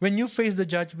 When you face the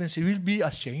judgments, you will be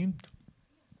ashamed.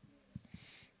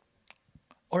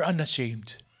 Or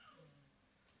unashamed?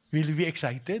 Will you be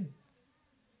excited?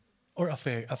 Or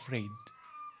afraid?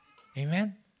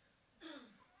 Amen?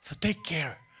 So take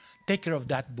care. Take care of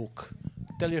that book.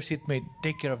 Tell your seatmate,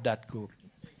 take care of that book.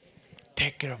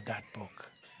 Take care of that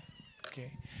book.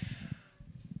 Okay?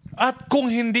 At kung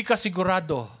hindi ka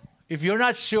sigurado, if you're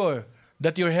not sure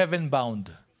that you're heaven-bound,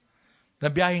 na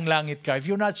biyaheng langit ka, if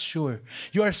you're not sure,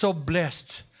 you are so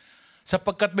blessed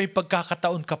sapagkat may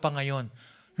pagkakataon ka pa ngayon.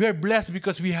 We are blessed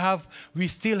because we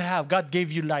still have, God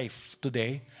gave you life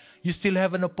today. You still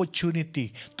have an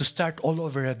opportunity to start all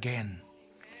over again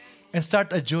and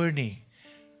start a journey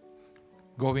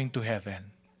going to heaven.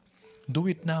 Do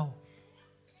it now.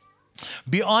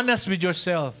 Be honest with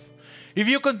yourself. If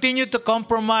you continue to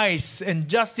compromise and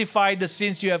justify the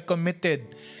sins you have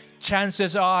committed,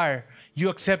 chances are you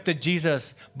accepted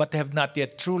Jesus but have not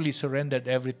yet truly surrendered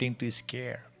everything to His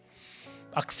care.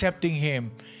 Accepting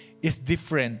Him is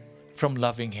different from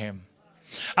loving Him.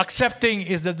 Accepting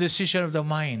is the decision of the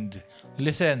mind.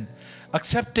 Listen,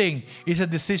 accepting is a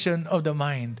decision of the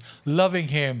mind. Loving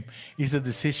Him is a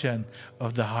decision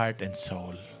of the heart and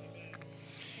soul.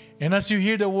 And as you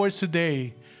hear the words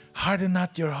today, harden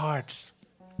not your hearts.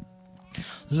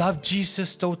 Love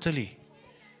Jesus totally,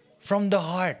 from the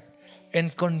heart,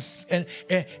 and,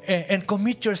 and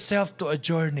commit yourself to a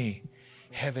journey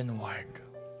heavenward.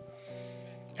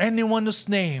 Anyone whose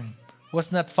name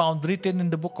was not found written in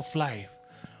the book of life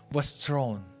was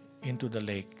thrown into the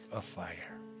lake of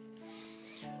fire.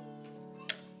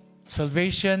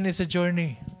 Salvation is a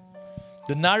journey.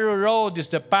 The narrow road is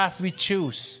the path we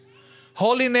choose.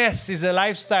 Holiness is a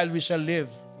lifestyle we shall live.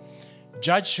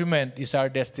 Judgment is our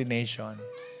destination.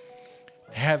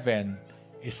 Heaven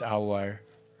is our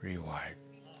reward.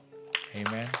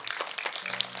 Amen.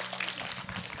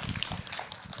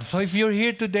 So if you're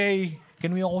here today,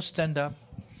 can we all stand up?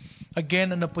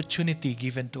 Again, an opportunity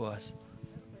given to us.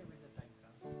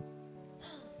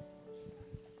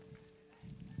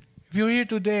 If you're here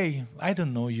today, I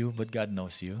don't know you, but God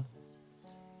knows you.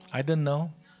 I don't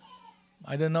know.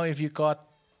 I don't know if you caught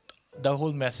the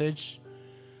whole message.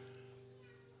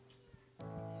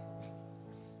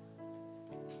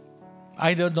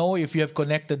 I don't know if you have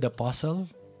connected the puzzle.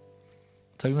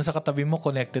 Sabi mo sa katabi mo,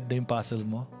 connected na yung puzzle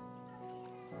mo.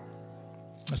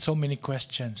 There's so many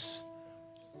questions.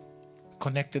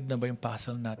 Connected na ba yung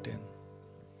puzzle natin?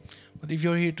 But if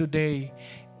you're here today,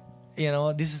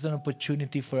 this is an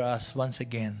opportunity for us once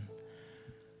again.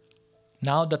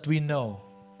 Now that we know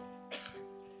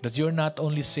that you're not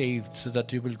only saved so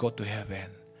that you will go to heaven,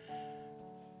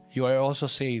 you are also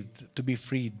saved to be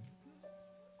freed,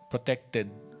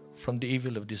 protected from the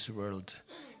evil of this world.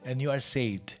 And you are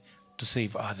saved to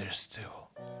save others too.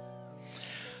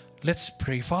 Let's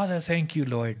pray. Father, thank you,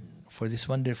 Lord, for this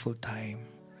wonderful time.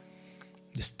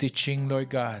 This teaching, Lord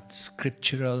God,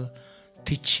 scriptural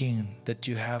teaching that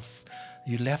you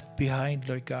left behind,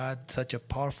 Lord God, such a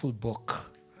powerful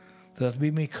book, so that we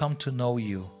may come to know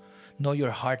you, know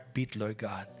your heartbeat, Lord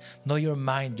God, know your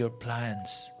mind, your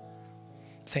plans.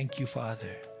 Thank you,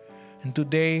 Father. And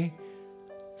today,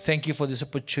 thank you for this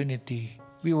opportunity.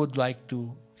 We would like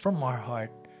to, from our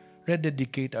heart,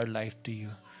 rededicate our life to you.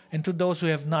 And to those who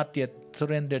have not yet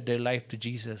surrendered their life to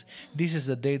Jesus, this is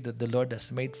the day that the Lord has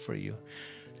made for you.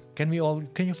 Can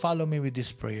you follow me with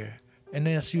this prayer? And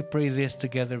as you pray this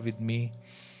together with me,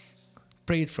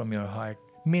 pray it from your heart.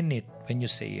 Mean it when you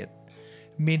say it.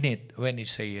 Mean it when you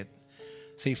say it.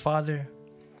 Say, Father,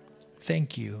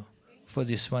 thank you for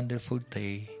this wonderful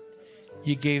day.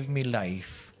 You gave me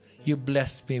life. You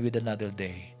blessed me with another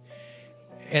day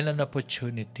and an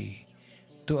opportunity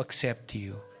to accept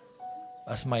you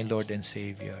as my Lord and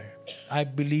Savior. I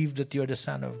believe that you are the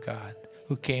Son of God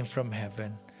who came from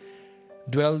heaven.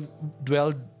 You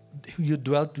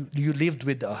lived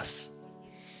with us,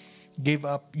 gave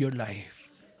up your life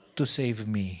to save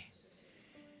me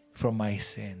from my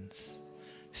sins.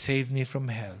 Save me from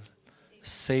hell.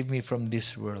 Save me from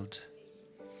this world.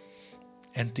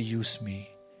 And to use me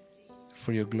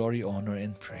for your glory, honor,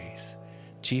 and praise.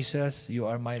 Jesus, you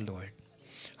are my Lord.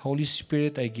 Holy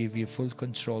Spirit, I give you full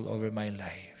control over my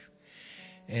life.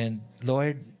 And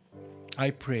Lord, I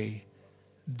pray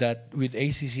that with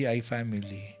ACCI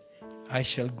family, I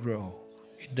shall grow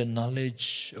in the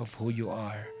knowledge of who you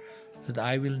are, that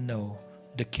I will know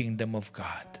the kingdom of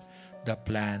God, the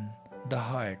plan, the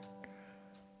heart,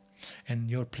 and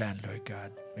your plan, Lord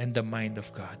God, and the mind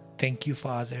of God. Thank you,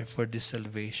 Father, for this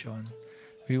salvation.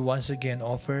 We once again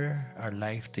offer our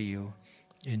life to you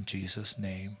in Jesus'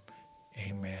 name.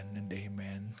 Amen and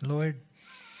amen. Lord,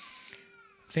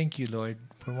 thank you, Lord,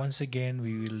 for once again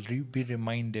we will be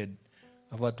reminded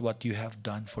about what you have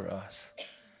done for us.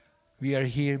 We are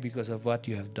here because of what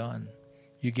you have done.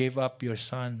 You gave up your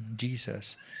Son,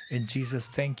 Jesus. And Jesus,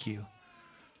 thank you.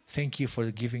 Thank you for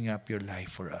giving up your life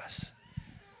for us.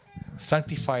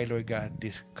 Sanctify, Lord God,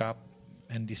 this cup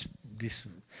and this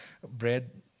bread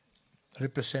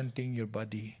representing your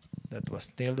body that was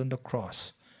nailed on the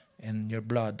cross and your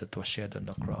blood that was shed on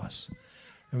the cross.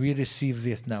 And we receive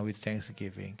this now with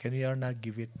thanksgiving. Can we not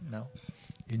give it now?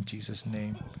 In Jesus'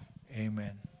 name,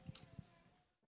 amen.